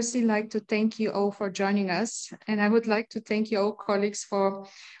firstly like to thank you all for joining us. And I would like to thank you all colleagues for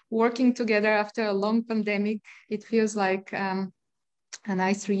working together after a long pandemic. It feels like a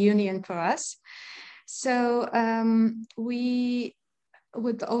nice reunion for us. So we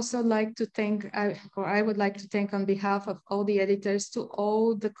would also like to thank, or I would like to thank on behalf of all the editors, to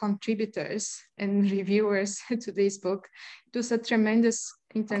all the contributors and reviewers to this book. It was a tremendous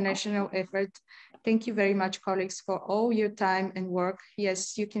international effort. Thank you very much, colleagues, for all your time and work.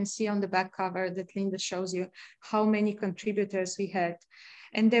 Yes, you can see on the back cover that Linda shows you how many contributors we had.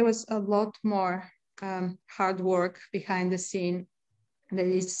 And there was a lot more hard work behind the scene that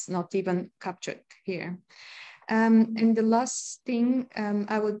is not even captured here. And the last thing,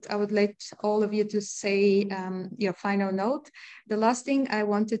 I would let all of you to say your final note. The last thing I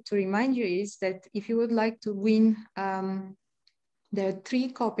wanted to remind you is that if you would like to win, there are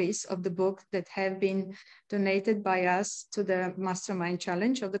 3 copies of the book that have been donated by us to the Mastermind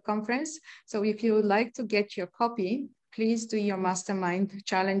Challenge of the conference. So if you would like to get your copy, please do your Mastermind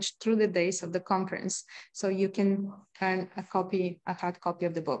Challenge through the days of the conference, so you can earn a hard copy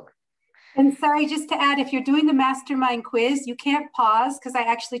of the book. And sorry, just to add, if you're doing the Mastermind quiz, you can't pause, because I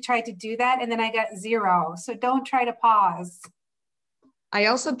actually tried to do that and then I got 0. So don't try to pause. I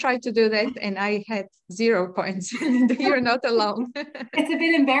also tried to do that and I had 0 points. You're not alone. It's a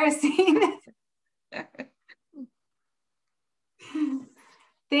bit embarrassing.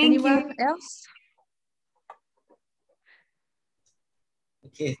 Anyone else?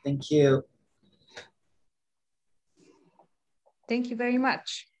 Okay, thank you. Thank you very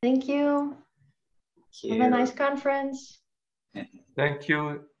much. Thank you. Have a nice conference. Thank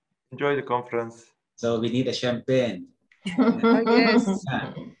you. Enjoy the conference. So we need a champagne. Oh, yes.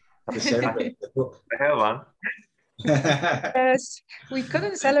 To celebrate the book. I have one. Yes, we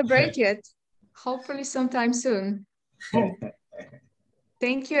couldn't celebrate yet. Hopefully sometime soon.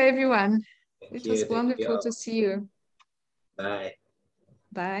 Thank you, everyone. It was wonderful to see you. Bye.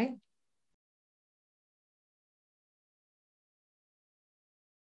 Bye.